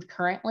run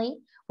concurrently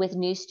with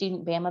new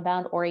student Bama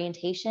Bound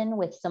orientation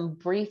with some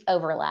brief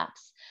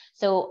overlaps.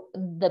 So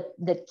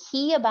the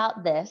key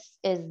about this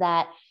is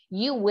that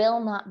you will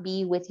not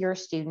be with your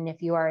student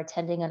if you are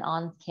attending an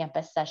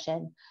on-campus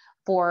session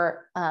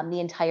for the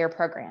entire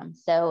program.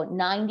 So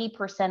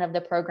 90% of the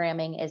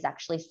programming is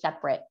actually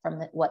separate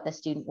from what the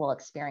student will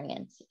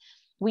experience.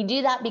 We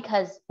do that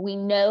because we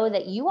know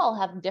that you all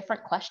have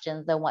different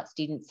questions than what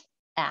students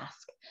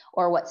ask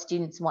or what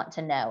students want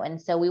to know.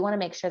 And so we want to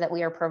make sure that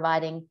we are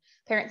providing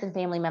parents and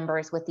family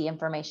members with the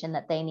information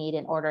that they need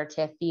in order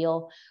to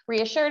feel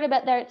reassured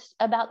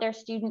about their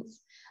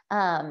students'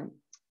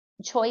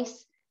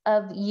 choice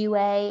of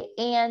UA,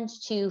 and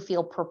to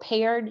feel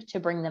prepared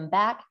to bring them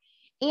back,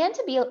 and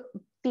to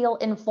feel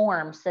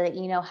informed so that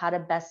you know how to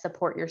best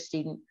support your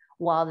student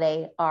while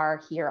they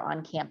are here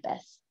on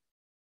campus.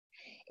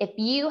 If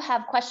you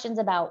have questions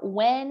about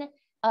when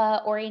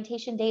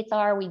orientation dates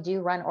are, we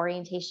do run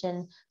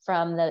orientation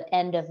from the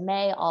end of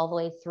May all the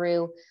way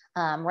through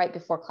right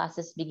before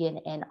classes begin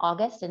in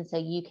August. And so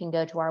you can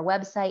go to our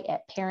website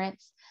at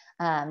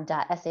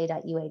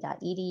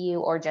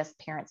parents.sa.ua.edu or just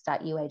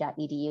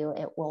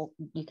parents.ua.edu.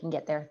 You can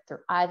get there through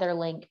either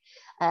link.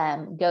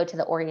 Go to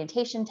the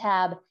orientation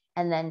tab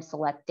and then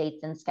select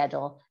dates and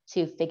schedule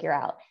to figure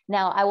out.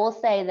 Now, I will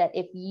say that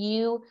if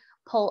you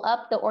pull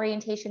up the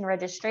orientation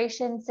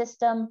registration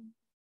system,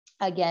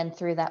 again,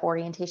 through that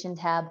orientation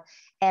tab,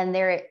 and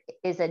there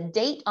is a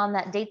date on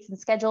that dates and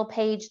schedule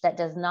page that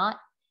does not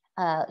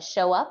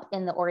show up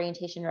in the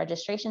orientation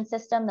registration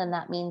system, then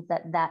that means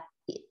that that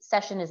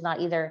session is not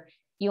either,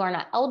 you are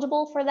not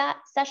eligible for that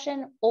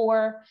session,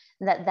 or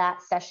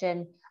that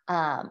session,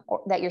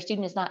 or that your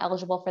student is not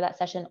eligible for that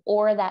session,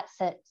 or that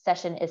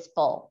session is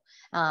full.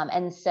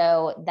 And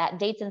so that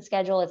dates and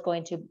schedule is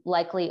going to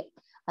likely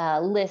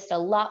list a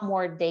lot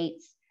more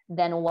dates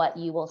than what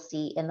you will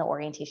see in the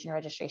orientation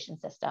registration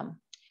system.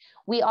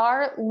 We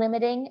are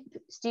limiting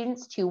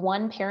students to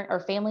one parent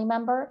or family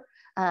member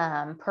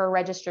per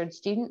registered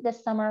student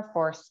this summer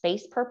for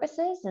space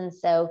purposes. And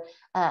so,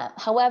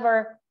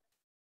 however,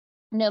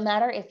 no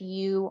matter if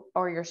you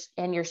or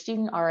your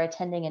student are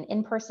attending an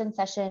in-person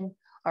session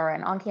or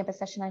an on-campus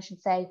session, I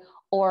should say,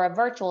 or a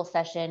virtual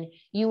session,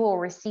 you will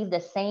receive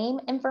the same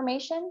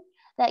information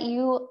that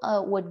you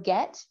would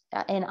get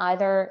in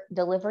either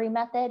delivery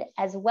method,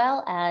 as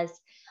well as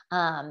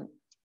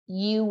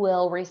you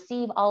will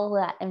receive all of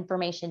that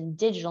information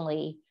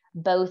digitally,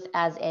 both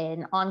as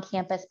an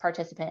on-campus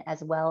participant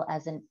as well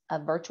as a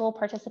virtual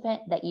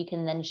participant that you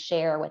can then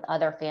share with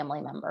other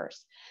family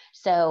members.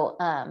 So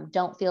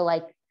don't feel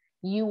like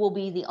you will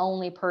be the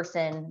only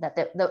person that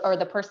or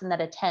the person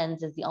that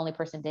attends is the only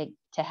person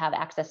to have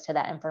access to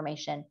that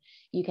information.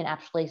 You can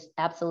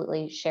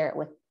absolutely share it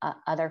with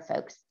other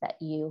folks that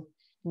you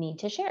need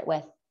to share it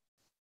with.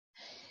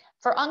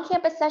 For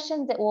on-campus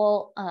sessions, it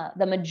will,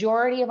 the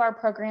majority of our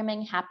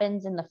programming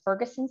happens in the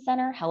Ferguson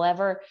Center.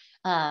 However,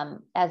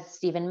 as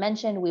Stephen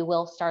mentioned, we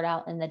will start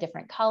out in the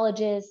different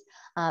colleges,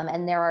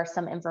 and there are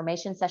some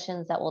information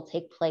sessions that will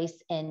take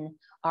place in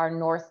our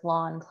North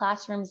Lawn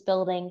Classrooms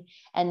building.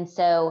 And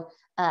so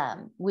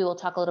we will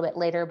talk a little bit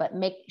later, but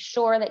make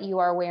sure that you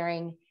are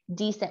wearing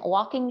decent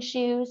walking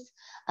shoes.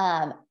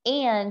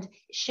 And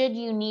should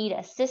you need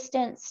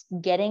assistance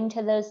getting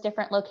to those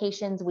different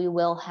locations, we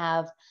will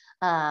have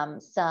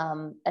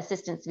some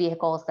assistance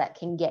vehicles that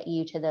can get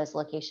you to those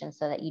locations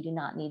so that you do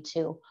not need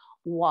to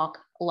walk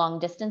long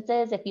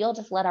distances. If you'll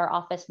just let our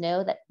office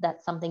know that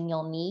that's something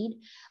you'll need,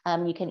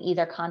 you can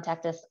either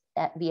contact us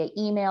via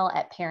email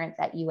at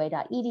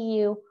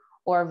parents@ua.edu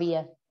or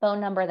via phone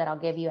number that I'll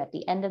give you at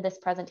the end of this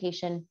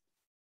presentation.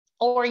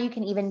 Or you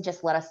can even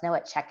just let us know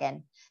at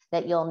check-in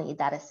that you'll need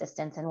that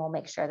assistance, and we'll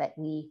make sure that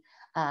we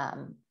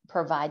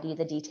provide you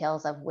the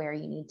details of where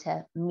you need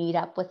to meet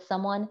up with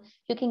someone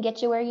who can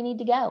get you where you need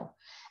to go.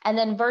 And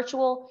then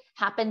virtual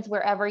happens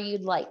wherever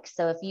you'd like.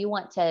 So if you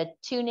want to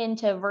tune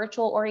into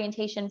virtual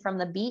orientation from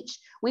the beach,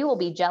 we will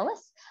be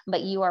jealous,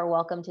 but you are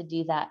welcome to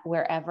do that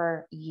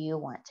wherever you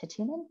want to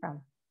tune in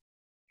from.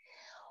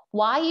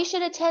 Why you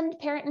should attend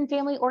parent and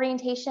family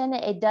orientation.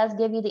 It does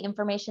give you the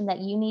information that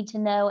you need to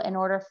know in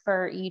order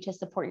for you to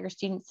support your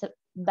students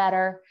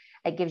better.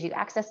 It gives you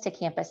access to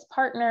campus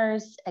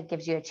partners. It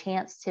gives you a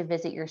chance to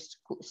visit your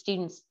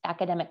students'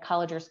 academic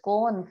college or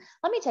school. And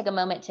let me take a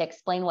moment to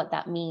explain what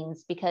that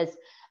means, because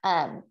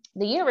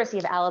the University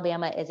of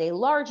Alabama is a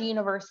large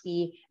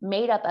university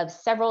made up of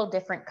several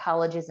different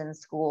colleges and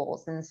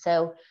schools. And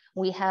so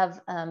we have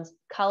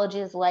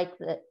colleges like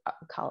the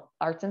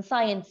Arts and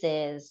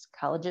Sciences,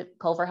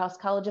 Culverhouse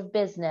College of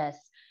Business,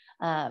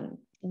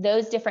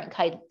 those different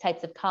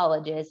types of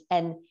colleges.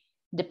 And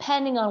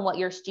depending on what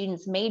your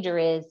student's major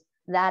is,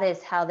 that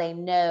is how they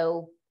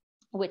know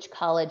which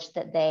college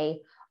that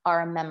they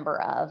are a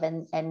member of,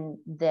 and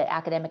the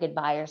academic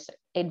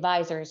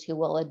advisors who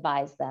will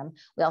advise them.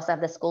 We also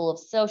have the School of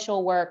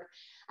Social Work.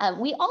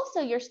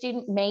 Your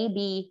student may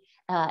be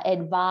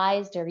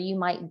advised, or you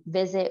might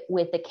visit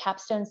with the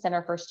Capstone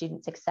Center for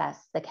Student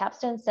Success. The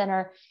Capstone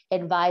Center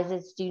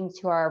advises students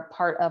who are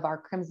part of our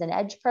Crimson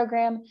Edge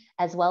program,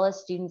 as well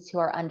as students who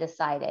are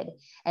undecided.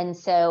 And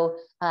so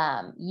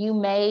you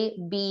may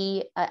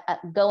be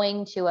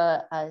going to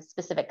a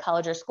specific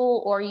college or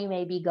school, or you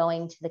may be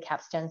going to the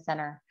Capstone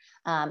Center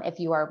if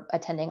you are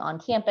attending on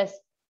campus.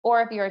 Or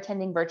if you're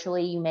attending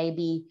virtually, you may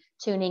be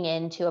tuning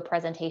in to a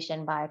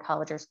presentation by a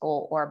college or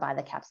school or by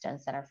the Capstone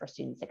Center for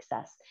Student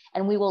Success.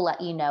 And we will let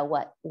you know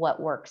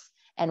what works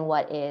and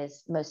what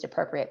is most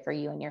appropriate for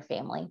you and your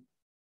family.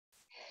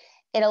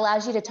 It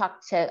allows you to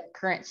talk to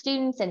current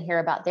students and hear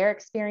about their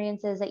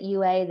experiences at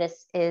UA.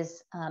 This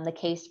is the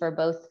case for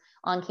both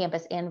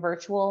on-campus and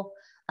virtual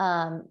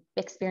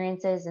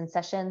experiences and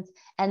sessions.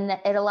 And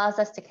it allows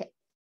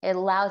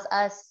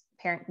us,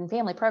 parent and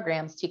family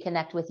programs, to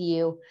connect with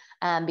you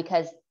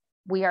because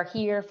we are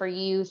here for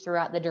you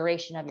throughout the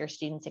duration of your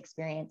student's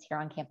experience here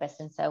on campus.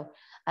 And so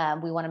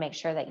we want to make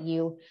sure that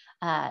you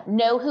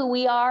know who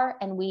we are,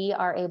 and we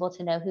are able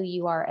to know who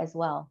you are as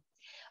well.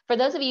 For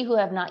those of you who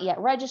have not yet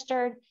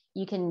registered,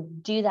 you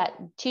can do that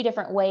two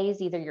different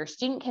ways. Either your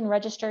student can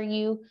register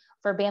you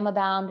for Bama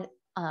Bound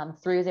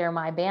through their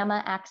My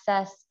Bama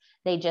access.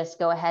 They just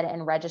go ahead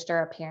and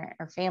register a parent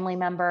or family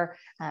member.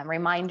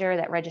 Reminder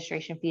that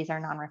registration fees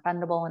are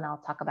non-refundable, and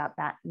I'll talk about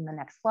that in the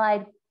next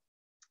slide.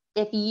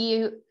 If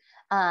you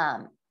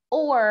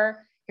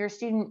or your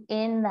student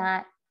in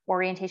that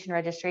orientation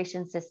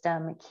registration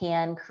system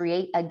can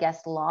create a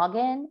guest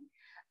login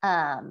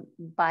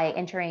by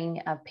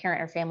entering a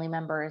parent or family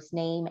member's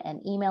name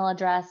and email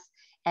address,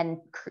 and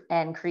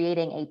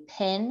creating a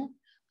PIN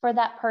for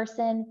that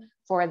person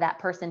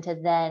to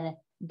then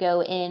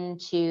go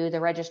into the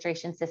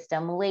registration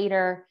system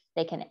later.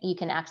 You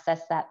can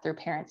access that through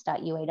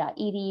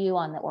parents.ua.edu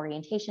on the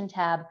orientation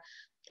tab,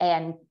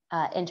 and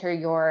enter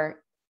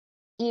your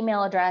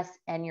email address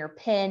and your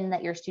PIN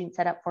that your student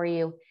set up for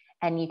you,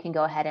 and you can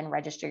go ahead and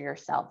register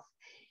yourself.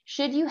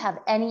 Should you have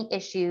any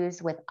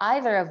issues with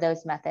either of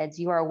those methods,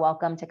 you are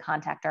welcome to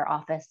contact our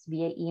office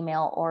via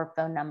email or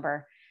phone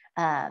number,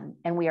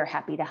 and we are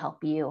happy to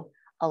help you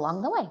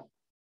along the way.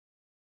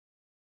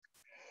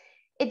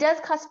 It does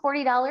cost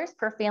 $40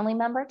 per family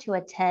member to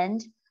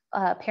attend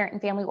parent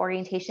and family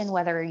orientation,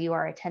 whether you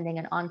are attending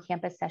an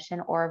on-campus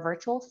session or a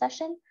virtual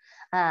session.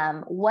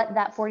 What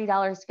that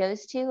 $40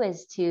 goes to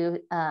is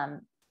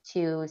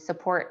to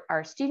support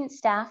our student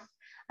staff.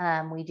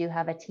 We do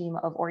have a team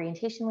of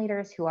orientation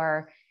leaders who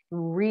are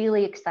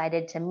really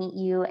excited to meet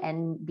you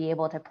and be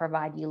able to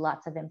provide you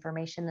lots of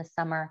information this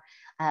summer.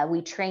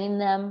 We train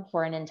them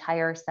for an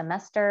entire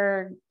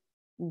semester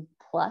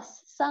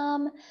plus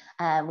some.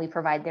 We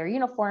provide their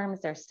uniforms,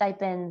 their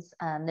stipends,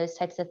 those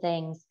types of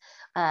things.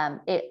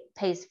 It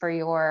pays for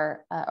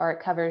or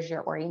it covers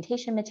your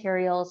orientation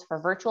materials.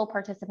 For virtual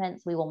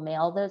participants, we will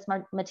mail those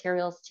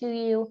materials to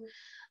you.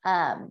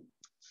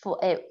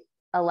 It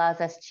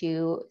allows us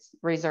to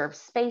reserve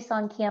space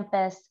on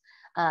campus.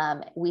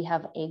 We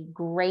have a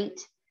great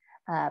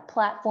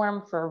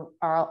platform for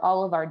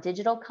all of our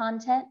digital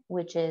content,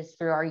 which is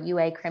through our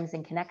UA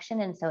Crimson Connection.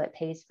 And so it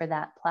pays for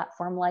that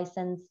platform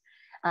license.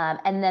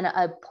 And then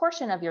a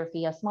portion of your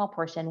fee, a small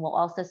portion, will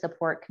also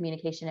support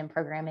communication and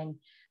programming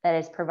that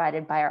is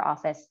provided by our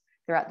office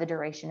throughout the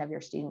duration of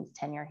your student's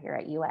tenure here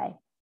at UA.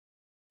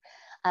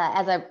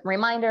 As a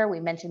reminder, we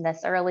mentioned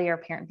this earlier,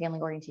 parent and family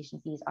orientation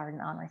fees are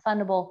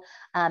non-refundable,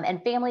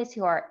 and families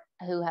who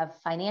have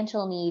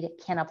financial need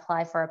can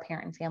apply for a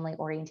parent and family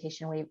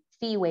orientation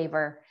fee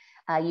waiver.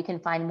 You can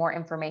find more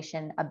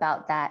information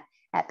about that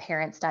at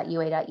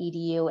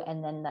parents.ua.edu,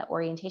 and then the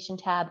orientation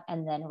tab,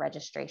 and then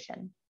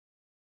registration.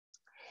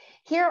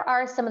 Here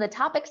are some of the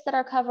topics that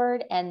are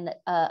covered and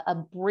a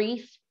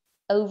brief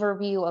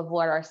overview of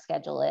what our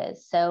schedule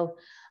is. So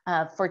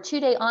for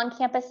 2-day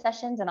on-campus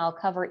sessions, and I'll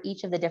cover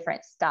each of the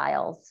different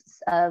styles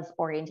of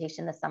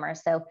orientation this summer.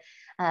 So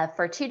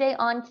for 2-day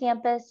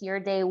on-campus, your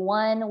day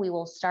one, we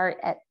will start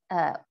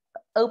at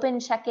open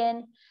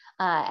check-in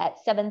at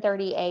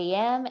 7:30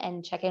 a.m.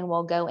 and check-in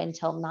will go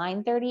until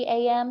 9:30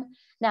 a.m.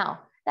 Now,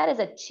 that is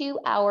a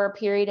 2-hour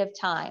period of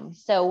time.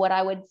 So what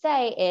I would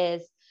say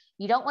is,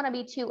 You don't want to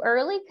be too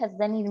early because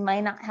then you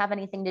might not have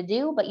anything to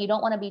do, but you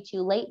don't want to be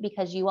too late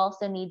because you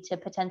also need to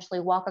potentially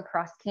walk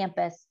across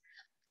campus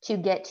to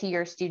get to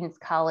your student's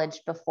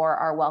college before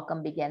our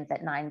welcome begins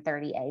at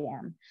 9:30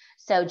 a.m.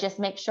 So just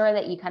make sure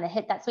that you kind of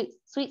hit that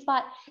sweet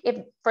spot.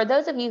 If for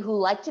those of you who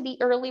like to be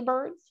early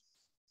birds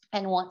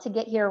and want to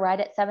get here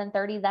right at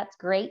 7:30, that's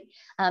great.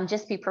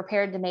 Just be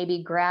prepared to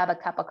maybe grab a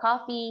cup of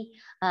coffee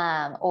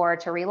or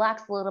to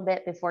relax a little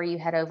bit before you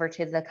head over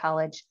to the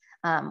college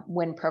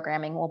when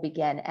programming will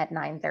begin at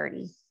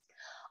 9:30.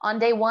 On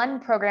day one,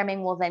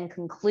 programming will then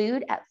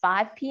conclude at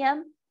 5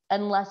 p.m.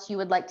 unless you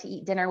would like to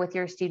eat dinner with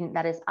your student,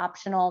 that is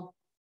optional.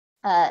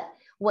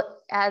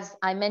 As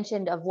I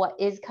mentioned of what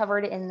is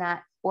covered in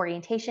that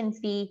orientation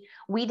fee,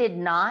 we do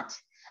not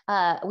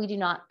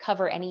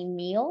cover any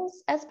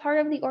meals as part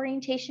of the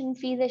orientation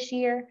fee this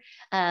year,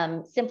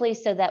 simply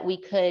so that we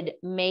could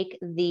make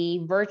the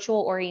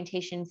virtual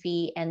orientation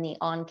fee and the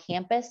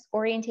on-campus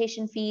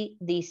orientation fee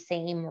the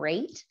same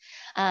rate.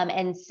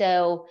 And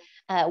so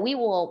we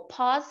will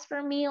pause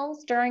for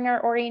meals during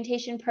our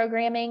orientation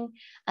programming,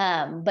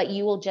 but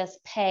you will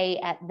just pay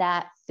at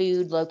that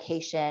food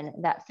location,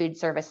 that food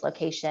service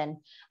location,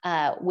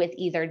 with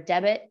either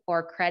debit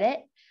or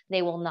credit.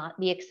 They will not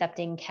be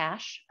accepting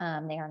cash.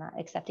 They are not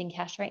accepting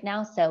cash right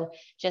now. So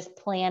just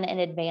plan in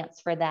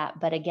advance for that.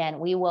 But again,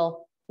 we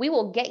will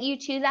get you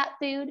to that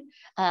food.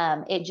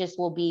 It just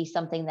will be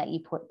something that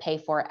you pay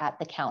for at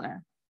the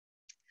counter.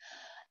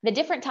 The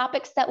different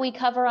topics that we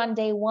cover on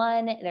day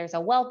one, there's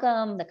a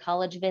welcome, the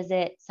college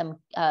visit, some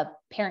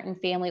parent and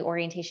family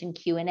orientation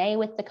Q&A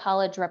with the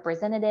college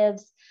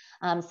representatives,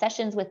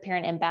 sessions with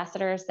parent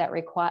ambassadors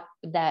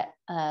that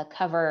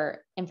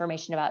cover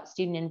information about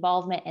student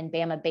involvement and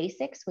Bama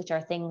basics, which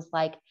are things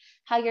like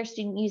how your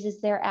student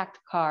uses their ACT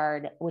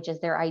card, which is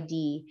their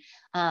ID,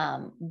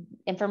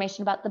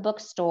 information about the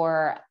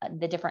bookstore,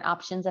 the different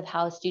options of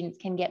how students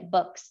can get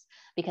books,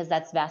 because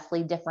that's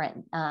vastly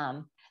different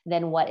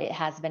than what it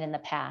has been in the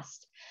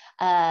past,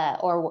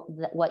 or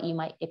what you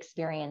might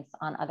experience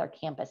on other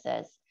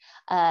campuses,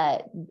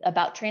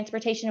 about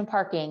transportation and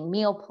parking,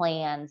 meal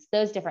plans,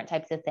 those different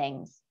types of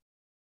things.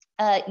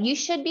 You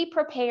should be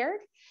prepared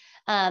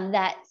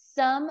that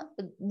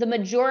the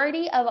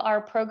majority of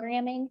our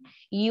programming,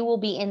 you will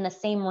be in the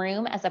same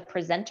room as the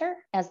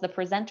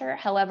presenter.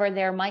 However,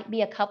 there might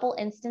be a couple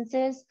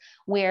instances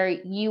where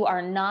you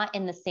are not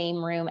in the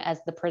same room as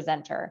the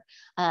presenter.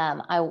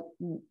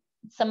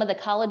 Some of the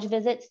college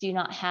visits do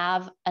not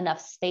have enough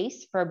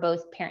space for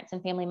both parents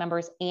and family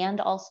members and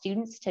all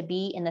students to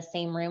be in the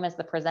same room as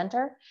the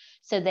presenter.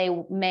 So they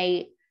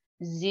may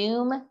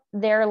Zoom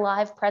their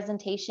live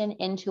presentation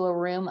into a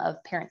room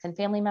of parents and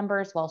family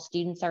members while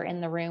students are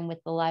in the room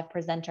with the live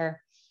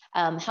presenter.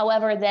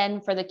 However,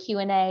 then for the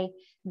Q&A,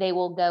 they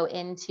will go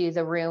into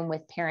the room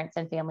with parents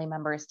and family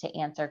members to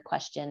answer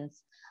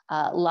questions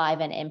live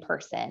and in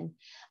person.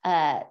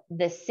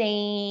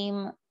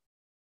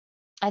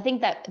 I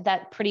think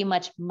that pretty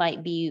much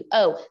might be,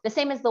 the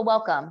same as the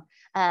welcome.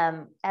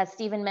 As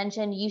Stephen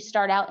mentioned, you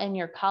start out in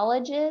your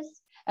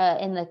colleges,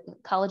 in the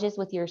colleges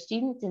with your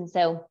students. And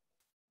so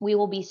we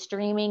will be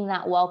streaming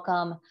that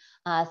welcome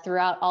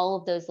throughout all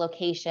of those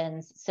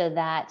locations so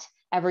that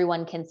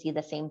everyone can see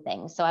the same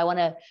thing. So I want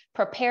to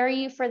prepare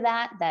you for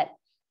that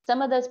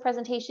some of those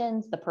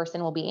presentations, the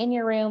person will be in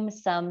your room,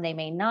 some they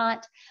may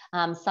not.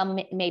 Some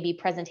may be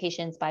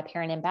presentations by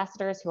parent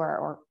ambassadors who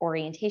are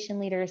orientation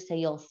leaders. So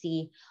you'll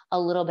see a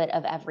little bit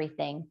of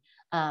everything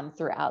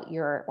throughout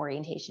your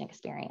orientation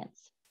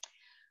experience.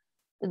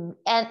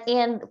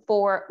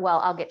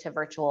 I'll get to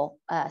virtual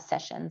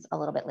sessions a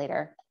little bit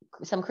later.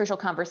 Some crucial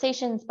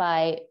conversations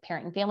by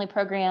parent and family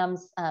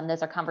programs.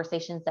 Those are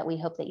conversations that we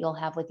hope that you'll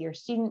have with your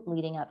student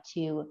leading up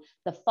to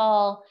the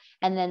fall,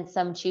 and then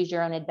some choose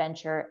your own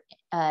adventure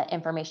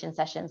information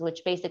sessions,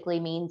 which basically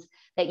means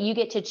that you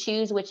get to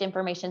choose which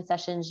information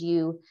sessions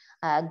you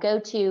go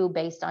to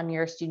based on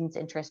your student's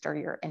interest or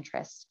your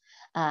interest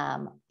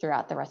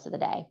throughout the rest of the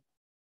day.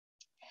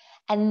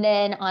 And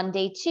then on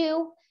day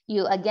two,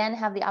 you again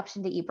have the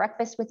option to eat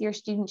breakfast with your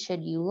student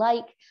should you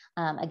like.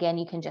 Again,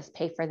 you can just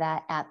pay for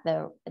that at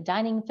the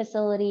dining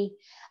facility.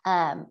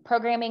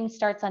 Programming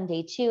starts on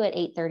day two at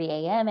 8:30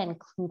 a.m. and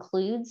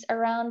concludes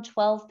around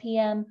 12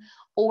 p.m.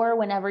 or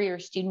whenever your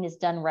student is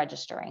done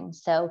registering.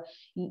 So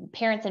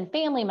parents and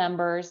family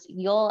members,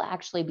 you'll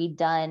actually be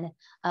done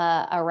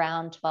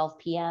around 12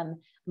 p.m.,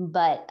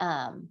 but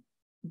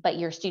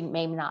your student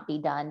may not be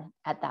done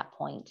at that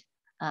point.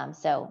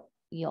 So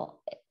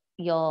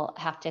you'll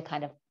have to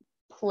kind of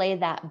play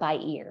that by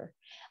ear.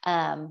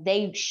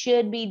 They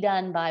should be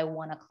done by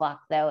 1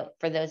 o'clock though,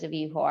 for those of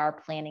you who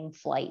are planning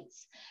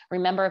flights.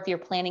 Remember, if you're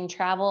planning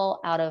travel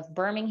out of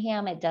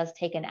Birmingham, it does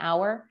take an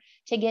hour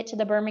to get to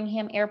the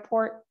Birmingham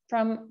airport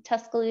from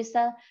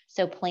Tuscaloosa.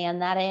 So plan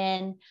that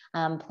in,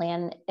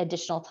 plan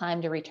additional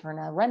time to return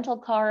a rental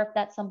car if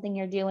that's something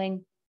you're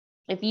doing.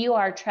 If you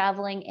are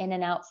traveling in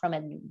and out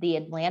from the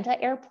Atlanta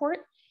airport,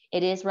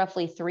 it is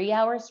roughly 3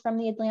 hours from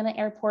the Atlanta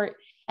airport.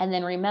 And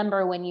then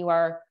remember, when you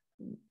are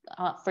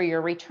for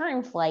your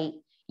return flight,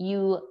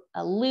 you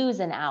lose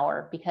an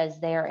hour because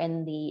they're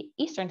in the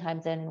Eastern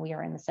time zone and we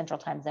are in the Central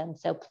time zone.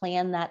 So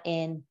plan that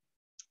in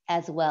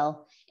as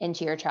well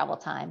into your travel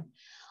time.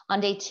 On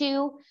day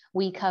 2,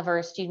 we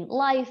cover student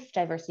life,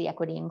 diversity,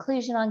 equity,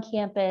 inclusion on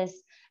campus,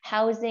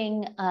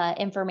 housing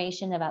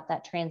information about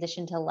that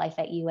transition to life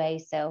at UA.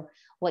 So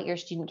what your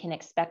student can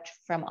expect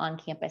from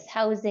on-campus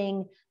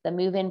housing, the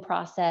move-in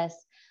process.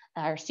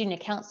 Our student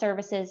account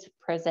services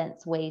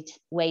presents way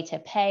to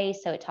pay.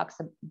 So it talks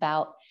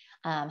about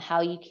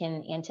how you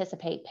can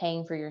anticipate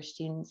paying for your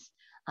students'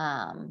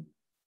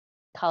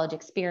 college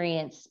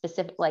experience,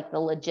 specific, like the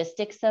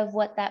logistics of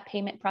what that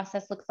payment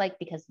process looks like,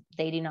 because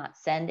they do not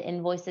send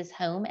invoices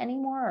home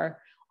anymore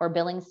or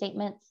billing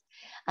statements.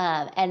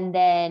 And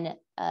then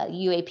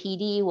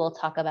UAPD will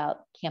talk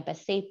about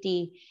campus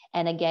safety.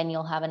 And again,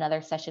 you'll have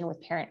another session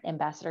with parent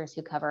ambassadors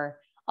who cover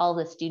all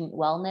the student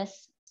wellness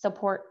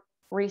support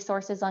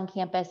resources on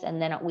campus.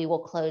 And then we will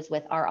close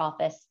with our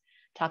office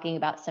talking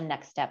about some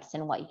next steps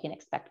and what you can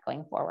expect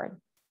going forward.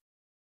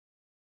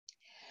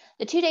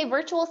 The 2-day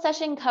virtual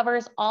session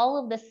covers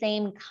all of the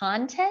same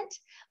content,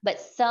 but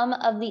some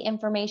of the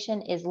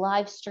information is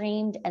live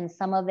streamed and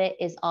some of it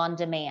is on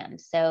demand.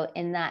 So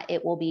in that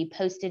it will be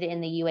posted in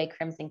the UA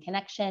Crimson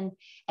Connection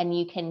and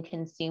you can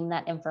consume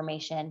that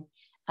information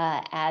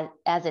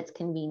as it's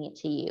convenient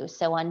to you.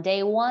 So on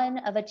day 1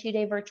 of a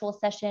 2-day virtual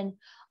session,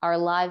 our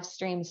live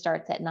stream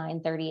starts at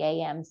 9:30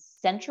 a.m.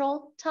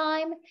 Central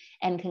Time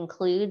and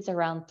concludes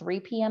around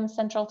 3 p.m.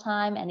 Central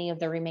Time. Any of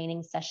the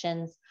remaining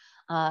sessions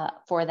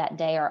for that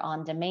day are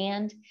on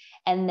demand.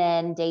 And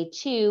then day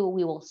 2,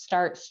 we will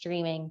start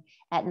streaming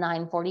at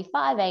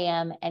 9:45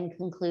 a.m. and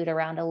conclude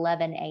around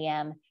 11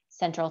 a.m.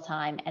 Central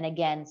Time. And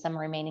again, some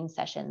remaining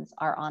sessions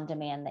are on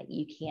demand that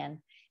you can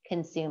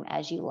consume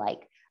as you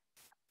like.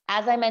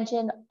 As I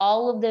mentioned,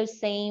 all of those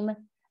same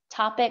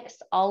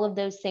topics, all of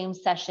those same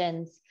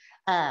sessions,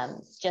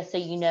 just so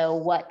you know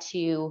what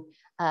to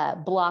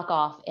block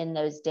off in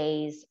those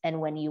days and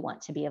when you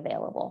want to be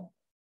available.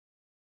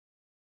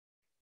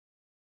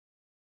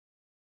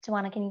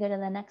 Tawana, can you go to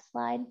the next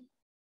slide?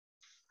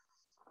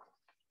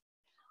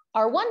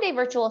 Our 1-day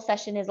virtual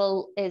session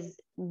is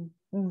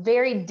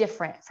very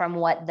different from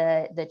what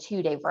the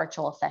 2-day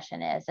virtual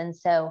session is. And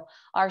so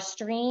our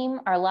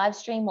live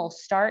stream will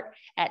start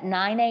at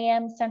 9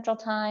 a.m. Central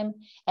Time,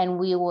 and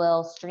we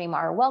will stream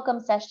our welcome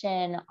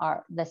session,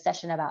 the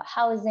session about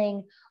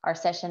housing, our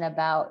session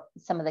about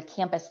some of the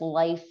campus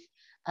life,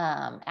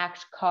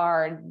 ACT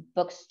card,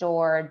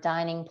 bookstore,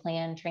 dining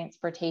plan,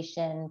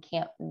 transportation,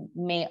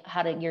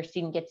 how your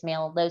student gets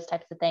mail, those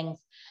types of things,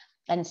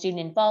 and student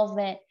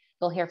involvement.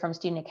 You'll hear from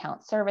student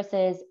account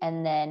services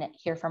and then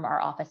hear from our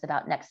office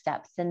about next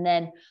steps. And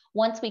then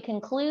once we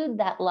conclude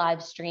that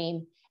live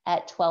stream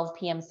at 12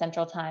 p.m.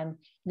 Central Time,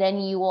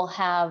 then you will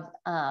have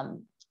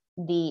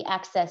the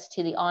access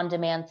to the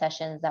on-demand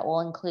sessions that will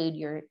include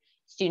your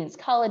student's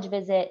college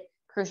visit,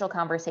 crucial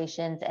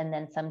conversations, and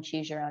then some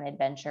choose your own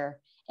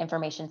adventure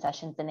information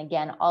sessions. And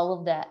again, all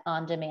of that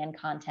on-demand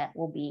content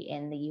will be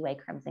in the UA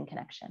Crimson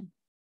Connection.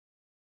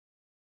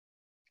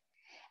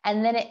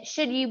 And then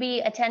should you be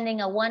attending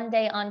a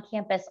 1-day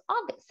on-campus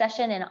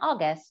session in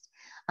August,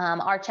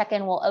 our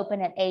check-in will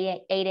open at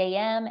 8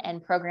 a.m.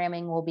 and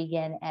programming will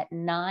begin at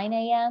 9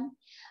 a.m.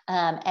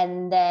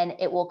 And then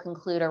it will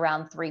conclude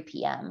around 3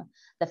 p.m.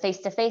 The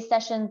face-to-face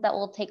sessions that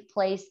will take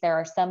place, there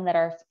are some that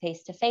are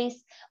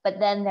face-to-face, but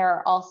then there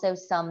are also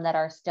some that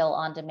are still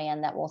on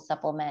demand that will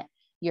supplement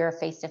your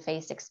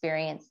face-to-face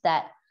experience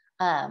that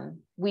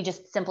we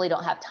just simply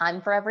don't have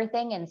time for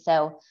everything. And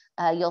so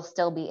you'll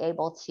still be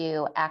able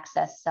to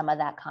access some of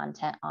that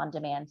content on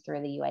demand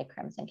through the UA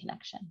Crimson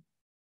Connection.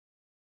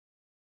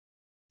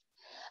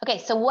 Okay,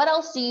 so what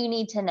else do you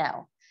need to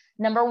know?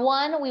 Number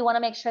 1, we want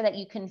to make sure that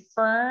you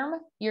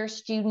confirm your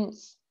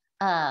students,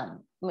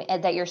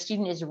 that your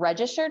student is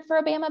registered for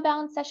a Bama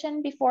Bound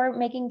session before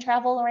making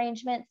travel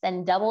arrangements,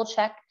 and double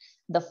check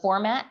the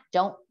format.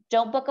 Don't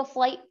book a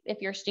flight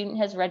if your student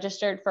has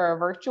registered for a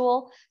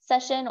virtual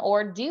session,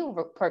 or do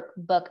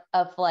book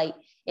a flight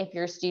if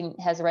your student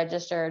has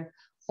registered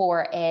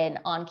for an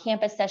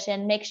on-campus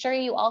session. Make sure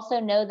you also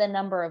know the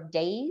number of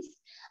days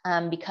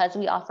because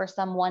we offer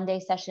some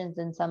 1-day sessions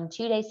and some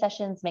 2-day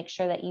sessions. Make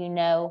sure that you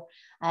know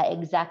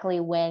exactly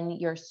when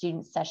your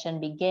student session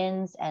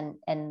begins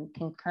and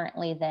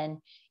concurrently then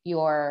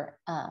your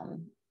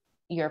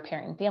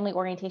parent and family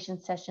orientation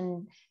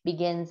session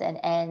begins and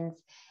ends.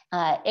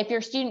 If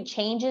your student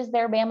changes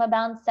their Bama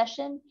Bound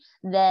session,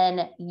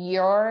 then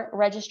your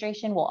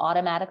registration will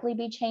automatically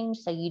be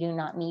changed. So you do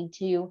not need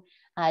to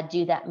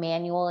do that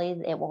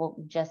manually. It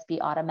will just be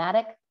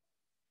automatic.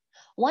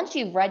 Once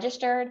you've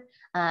registered,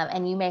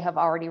 and you may have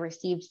already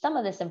received some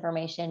of this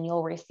information,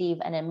 you'll receive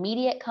an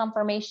immediate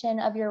confirmation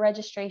of your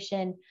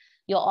registration.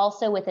 You'll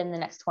also, within the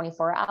next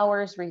 24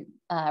 hours,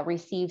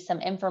 receive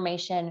some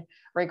information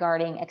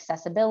regarding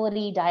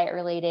accessibility,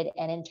 diet-related,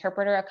 and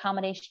interpreter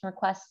accommodation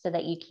requests so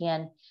that you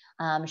can,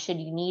 should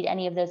you need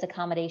any of those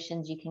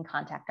accommodations, you can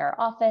contact our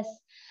office.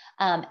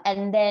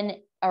 And then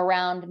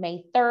around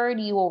May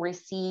 3rd, you will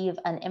receive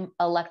an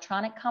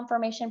electronic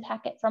confirmation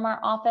packet from our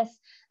office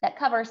that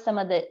covers some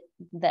of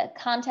the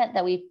content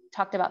that we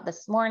talked about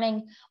this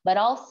morning, but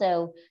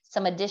also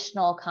some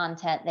additional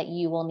content that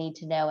you will need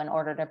to know in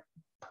order to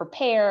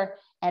prepare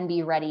and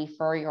be ready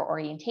for your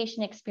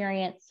orientation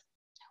experience.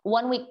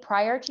 1 week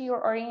prior to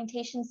your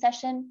orientation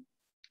session,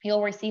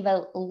 you'll receive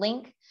a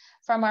link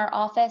from our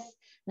office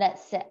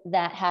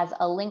that has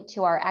a link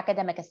to our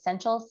academic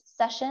essentials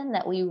session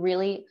that we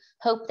really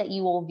hope that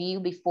you will view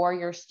before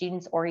your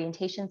students'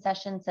 orientation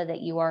session so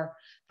that you are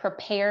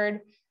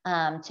prepared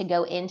to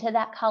go into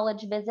that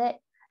college visit.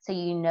 So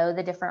you know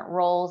the different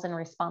roles and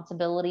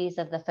responsibilities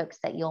of the folks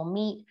that you'll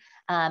meet.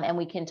 And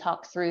we can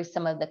talk through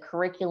some of the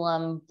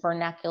curriculum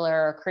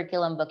vernacular or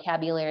curriculum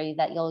vocabulary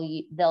that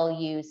they'll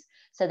use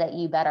so that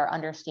you better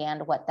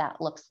understand what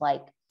that looks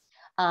like.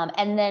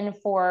 And then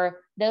for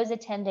those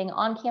attending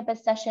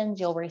on-campus sessions,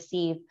 you'll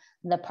receive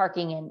the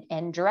parking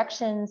and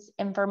directions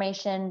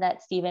information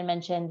that Stephen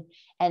mentioned.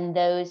 And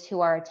those who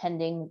are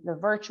attending the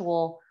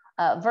virtual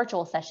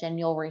session,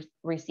 you'll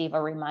receive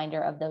a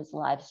reminder of those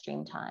live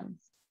stream times.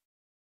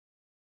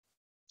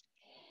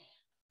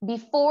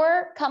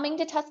 Before coming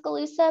to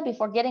Tuscaloosa,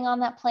 before getting on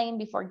that plane,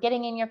 before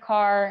getting in your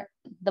car,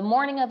 the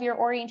morning of your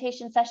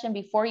orientation session,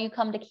 before you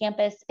come to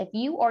campus, if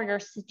you or your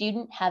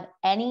student have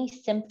any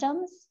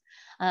symptoms,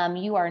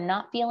 you are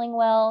not feeling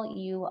well,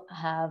 you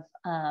have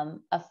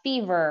a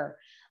fever,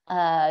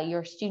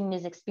 your student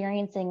is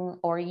experiencing,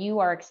 or you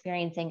are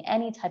experiencing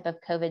any type of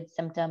COVID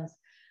symptoms,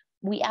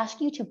 we ask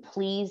you to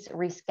please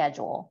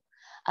reschedule.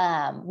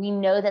 We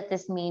know that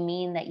this may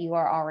mean that you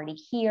are already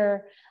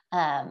here.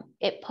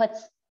 It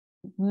puts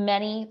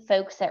many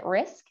folks at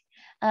risk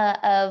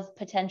of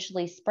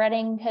potentially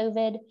spreading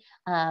COVID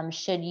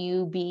should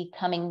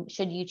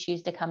you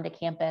choose to come to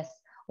campus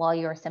while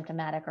you're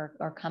symptomatic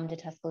or come to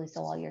Tuscaloosa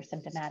while you're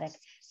symptomatic.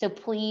 So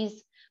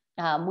please,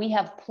 we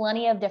have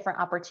plenty of different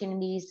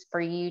opportunities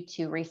for you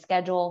to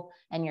reschedule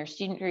and your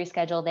student to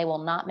reschedule. They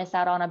will not miss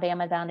out on a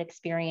Bama Bound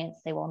experience.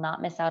 They will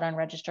not miss out on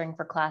registering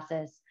for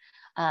classes.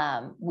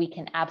 We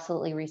can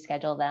absolutely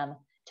reschedule them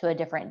to a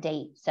different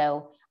date.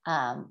 So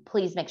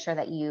please make sure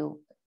that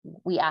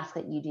we ask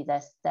that you do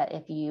this, that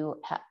if you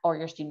or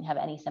your student have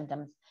any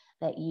symptoms,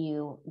 that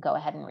you go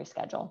ahead and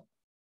reschedule.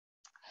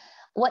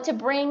 What to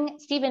bring,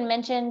 Stephen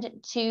mentioned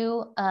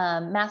 2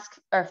 mask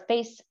or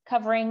face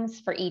coverings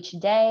for each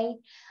day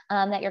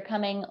that you're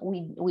coming.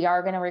 We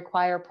are going to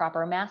require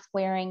proper mask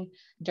wearing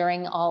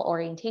during all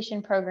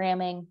orientation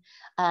programming.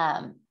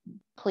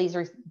 Please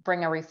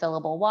bring a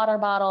refillable water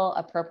bottle,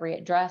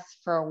 appropriate dress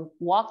for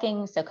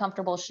walking, so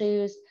comfortable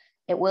shoes.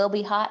 It will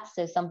be hot,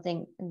 so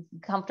something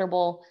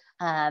comfortable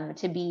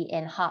to be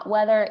in hot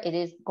weather. It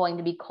is going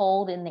to be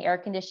cold in the air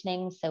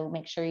conditioning, so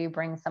make sure you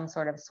bring some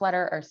sort of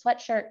sweater or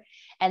sweatshirt,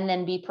 and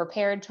then be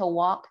prepared to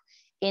walk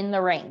in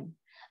the rain.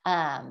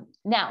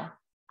 Now,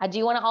 I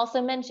do want to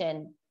also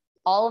mention,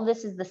 all of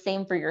this is the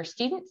same for your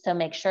students, so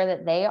make sure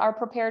that they are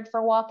prepared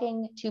for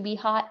walking, to be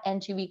hot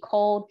and to be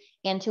cold,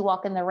 and to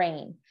walk in the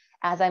rain.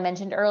 As I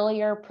mentioned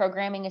earlier,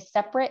 programming is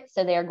separate,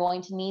 so they are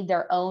going to need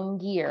their own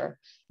gear.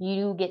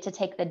 You get to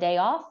take the day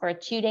off or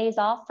 2 days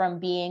off from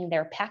being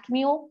their pack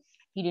mule.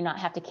 You do not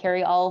have to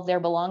carry all of their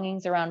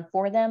belongings around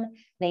for them.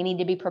 They need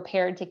to be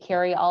prepared to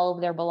carry all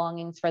of their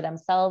belongings for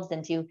themselves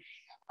and to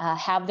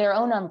have their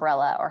own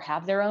umbrella or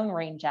have their own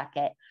rain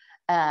jacket.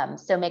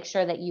 So make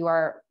sure that you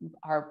are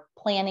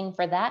planning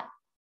for that.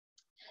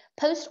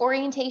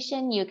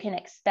 Post-orientation, you can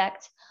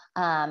expect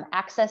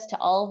access to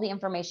all of the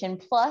information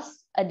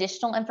plus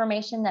additional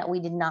information that we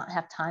did not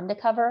have time to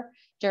cover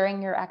during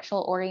your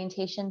actual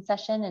orientation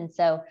session. And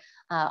so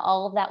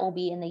all of that will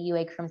be in the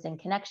UA Crimson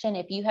Connection.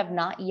 If you have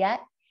not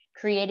yet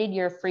created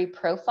your free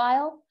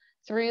profile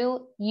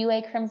through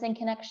UA Crimson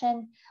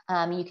Connection,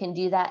 you can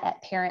do that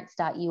at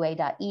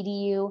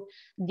parents.ua.edu.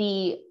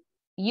 The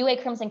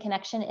UA Crimson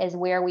Connection is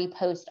where we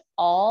post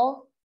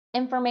all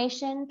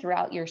information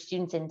throughout your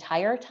student's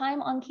entire time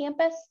on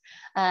campus.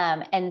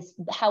 And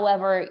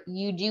however,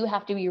 you do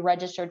have to be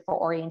registered for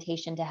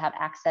orientation to have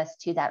access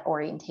to that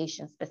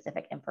orientation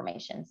specific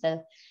information.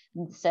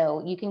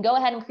 So you can go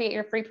ahead and create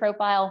your free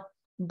profile,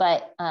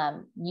 but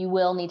you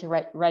will need to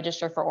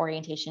register for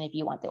orientation if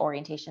you want the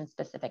orientation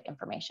specific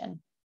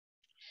information.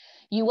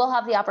 You will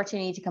have the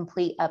opportunity to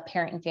complete a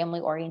parent and family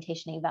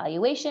orientation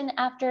evaluation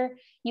after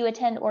you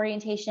attend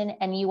orientation,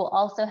 and you will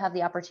also have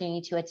the opportunity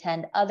to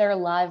attend other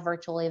live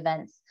virtual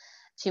events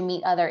to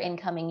meet other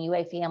incoming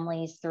UA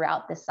families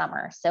throughout the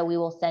summer. So we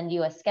will send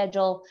you a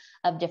schedule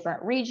of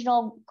different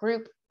regional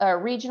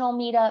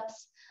meetups,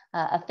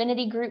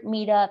 affinity group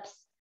meetups,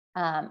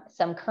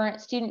 some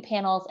current student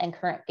panels and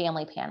current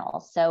family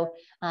panels. So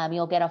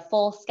you'll get a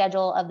full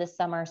schedule of the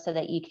summer so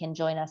that you can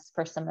join us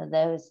for some of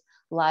those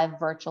live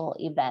virtual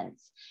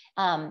events.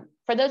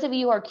 For those of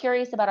you who are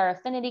curious about our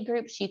affinity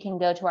groups, you can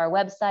go to our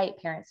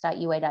website,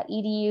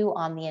 parents.ua.edu,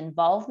 on the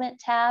involvement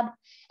tab,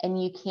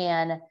 and you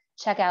can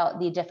check out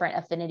the different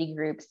affinity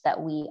groups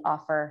that we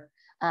offer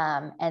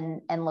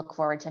and look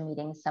forward to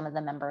meeting some of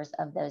the members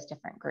of those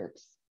different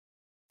groups.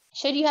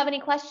 Should you have any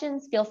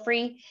questions, feel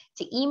free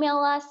to email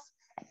us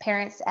at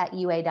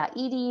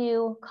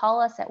parents@ua.edu,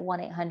 call us at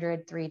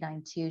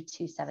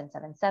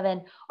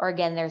 1-800-392-2777, or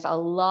again, there's a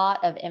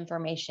lot of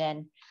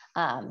information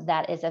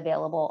that is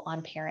available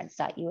on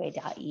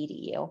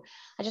parents.ua.edu.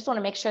 I just want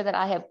to make sure that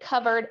I have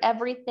covered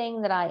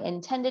everything that I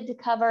intended to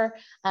cover.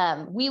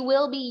 We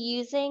will be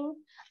using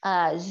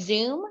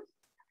Zoom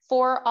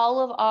for all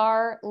of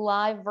our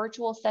live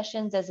virtual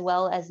sessions, as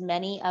well as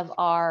many of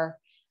our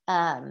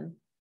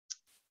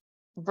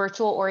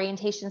virtual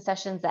orientation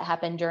sessions that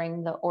happen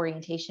during the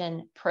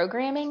orientation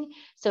programming.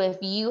 So if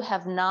you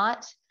have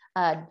not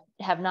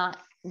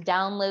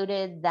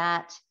downloaded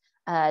that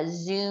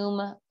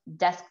Zoom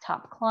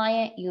desktop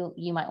client,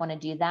 you might want to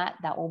do that.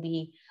 That will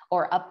be,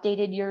 or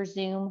updated your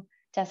Zoom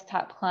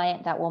desktop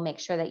client, that will make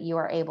sure that you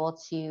are able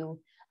to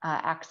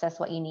access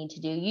what you need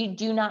to do. You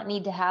do not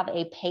need to have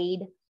a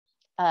paid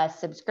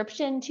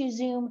subscription to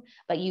Zoom,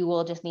 but you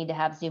will just need to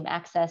have Zoom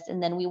access.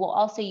 And then we will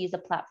also use a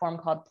platform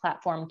called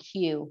Platform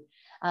Q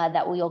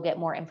that we'll get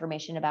more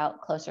information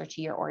about closer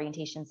to your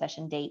orientation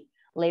session date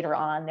later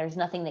on. There's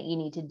nothing that you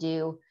need to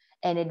do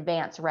in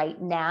advance right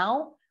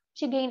now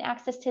to gain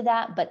access to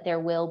that, but there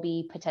will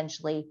be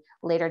potentially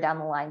later down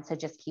the line. So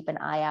just keep an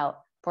eye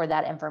out for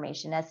that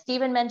information. As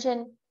Stephen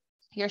mentioned,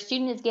 your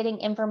student is getting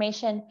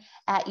information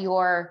at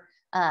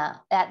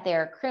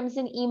their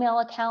Crimson email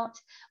account.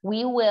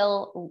 We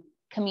will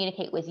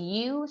communicate with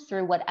you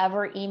through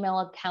whatever email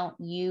account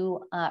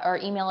you or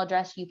email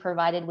address you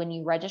provided when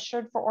you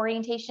registered for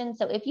orientation.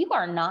 So if you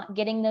are not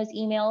getting those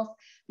emails,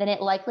 then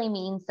it likely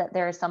means that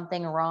there is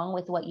something wrong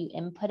with what you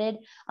inputted.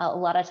 A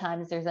lot of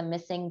times there's a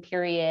missing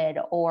period,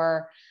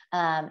 or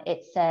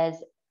it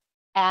says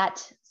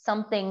at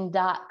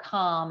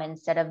something.com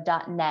instead of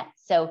 .net.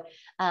 So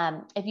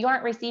if you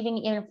aren't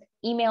receiving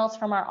emails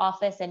from our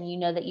office and you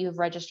know that you've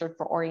registered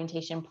for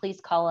orientation, please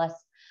call us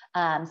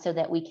so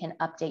that we can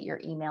update your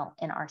email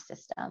in our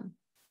system.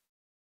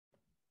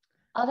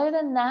 Other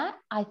than that,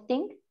 I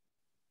think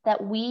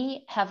that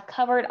we have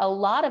covered a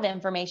lot of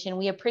information.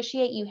 We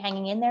appreciate you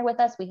hanging in there with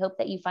us. We hope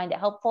that you find it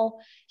helpful.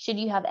 Should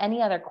you have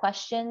any other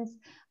questions,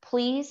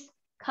 please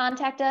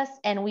contact us,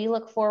 and we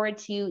look forward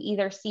to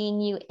either seeing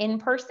you in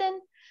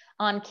person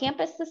on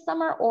campus this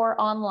summer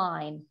or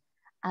online.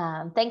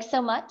 Thanks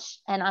so much,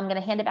 and I'm going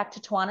to hand it back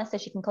to Tawana so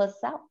she can close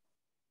us out.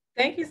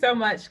 Thank you so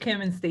much, Kim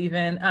and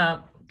Stephen.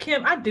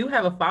 Kim, I do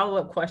have a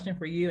follow-up question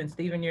for you, and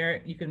Stephen,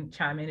 you can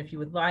chime in if you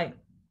would like.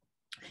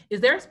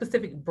 Is there a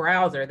specific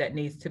browser that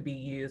needs to be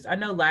used? I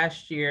know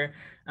last year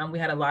we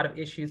had a lot of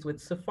issues with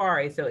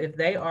Safari. So if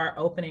they are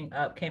opening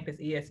up Campus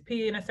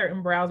ESP in a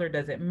certain browser,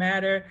 does it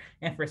matter?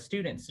 And for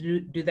students,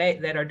 do they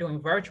that are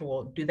doing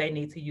virtual, do they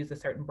need to use a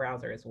certain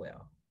browser as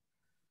well?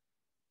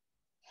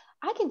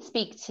 I can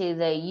speak to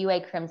the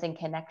UA Crimson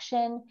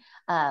connection.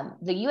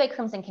 The UA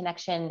Crimson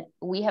connection,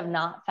 we have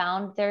not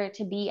found there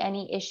to be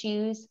any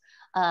issues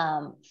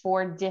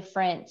for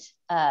different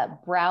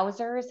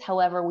browsers.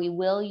 However, we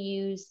will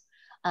use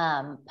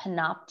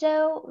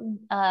Panopto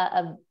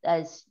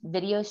as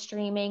video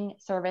streaming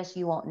service.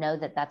 You won't know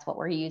that that's what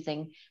we're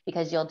using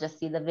because you'll just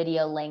see the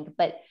video link.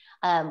 But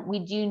we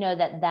do know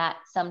that that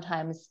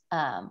sometimes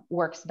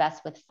works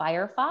best with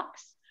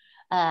Firefox.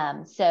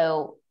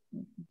 So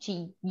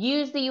to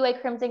use the UA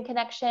Crimson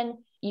connection,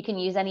 you can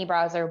use any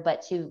browser,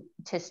 but to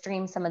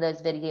stream some of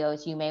those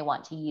videos, you may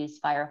want to use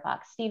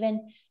Firefox.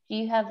 Stephen, do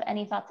you have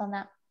any thoughts on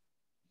that?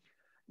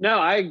 No,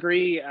 I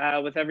agree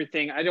with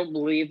everything. I don't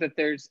believe that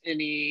there's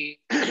any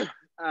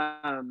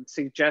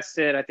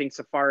suggested. I think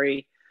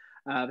Safari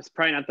is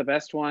probably not the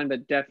best one,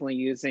 but definitely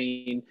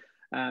using,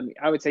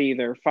 I would say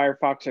either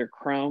Firefox or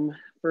Chrome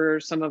for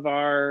some of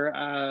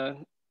our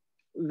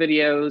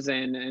videos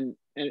and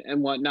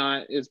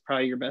whatnot is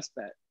probably your best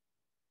bet.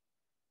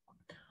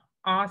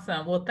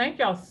 Awesome. Well, thank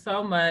y'all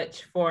so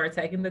much for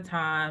taking the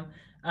time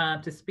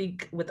to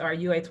speak with our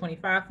UA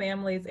 25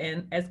 families.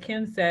 And as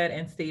Kim said,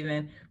 and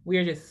Stephen, we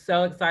are just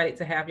so excited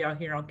to have y'all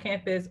here on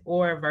campus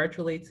or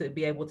virtually to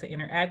be able to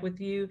interact with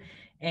you.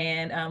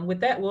 And with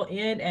that, we'll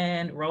end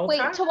and roll.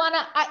 Wait,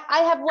 Tawana,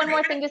 I have one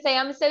more thing to say.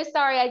 I'm so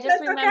sorry. I just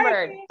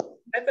remembered. Okay.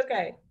 That's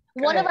okay.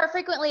 One of our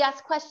frequently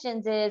asked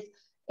questions is,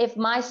 if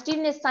my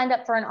student is signed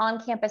up for an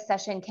on-campus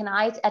session, can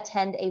I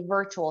attend a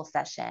virtual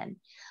session?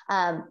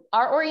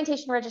 Our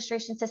orientation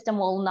registration system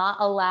will not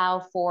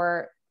allow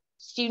for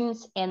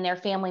students and their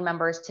family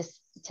members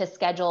to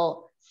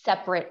schedule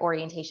separate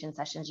orientation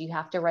sessions. You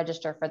have to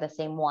register for the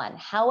same one.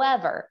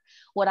 However,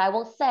 what I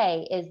will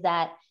say is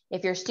that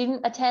if your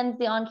student attends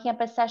the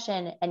on-campus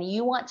session and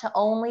you want to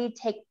only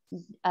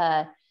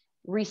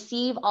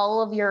receive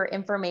all of your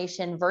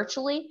information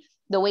virtually,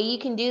 the way you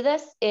can do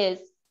this is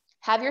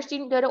have your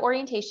student go to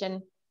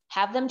orientation,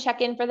 have them check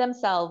in for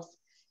themselves,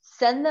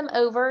 send them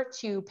over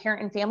to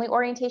parent and family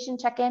orientation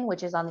check-in,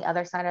 which is on the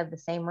other side of the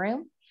same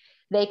room.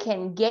 They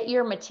can get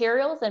your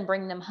materials and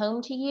bring them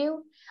home to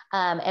you.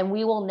 And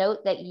we will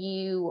note that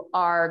you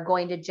are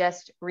going to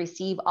just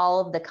receive all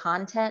of the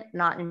content,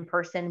 not in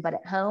person, but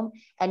at home.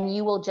 And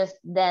you will just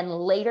then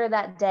later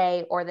that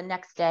day or the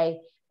next day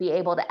be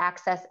able to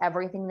access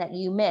everything that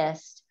you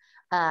missed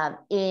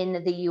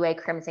in the UA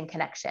Crimson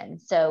Connection.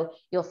 So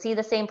you'll see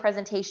the same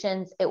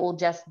presentations. It will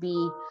just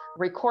be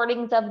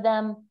recordings of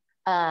them,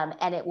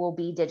 and it will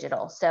be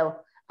digital. So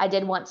I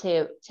did want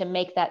to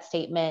make that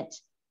statement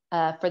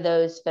for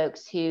those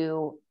folks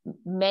who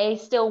may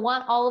still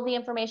want all of the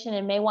information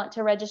and may want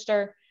to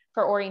register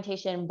for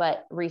orientation,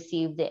 but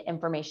receive the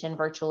information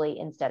virtually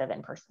instead of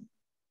in person.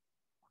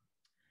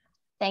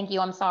 Thank you.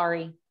 I'm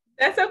sorry.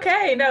 That's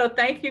okay. No,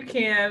 thank you,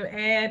 Kim.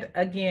 And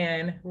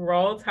again,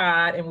 roll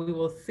tide, and we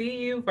will see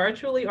you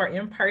virtually or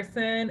in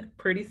person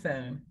pretty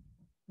soon.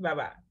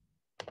 Bye-bye.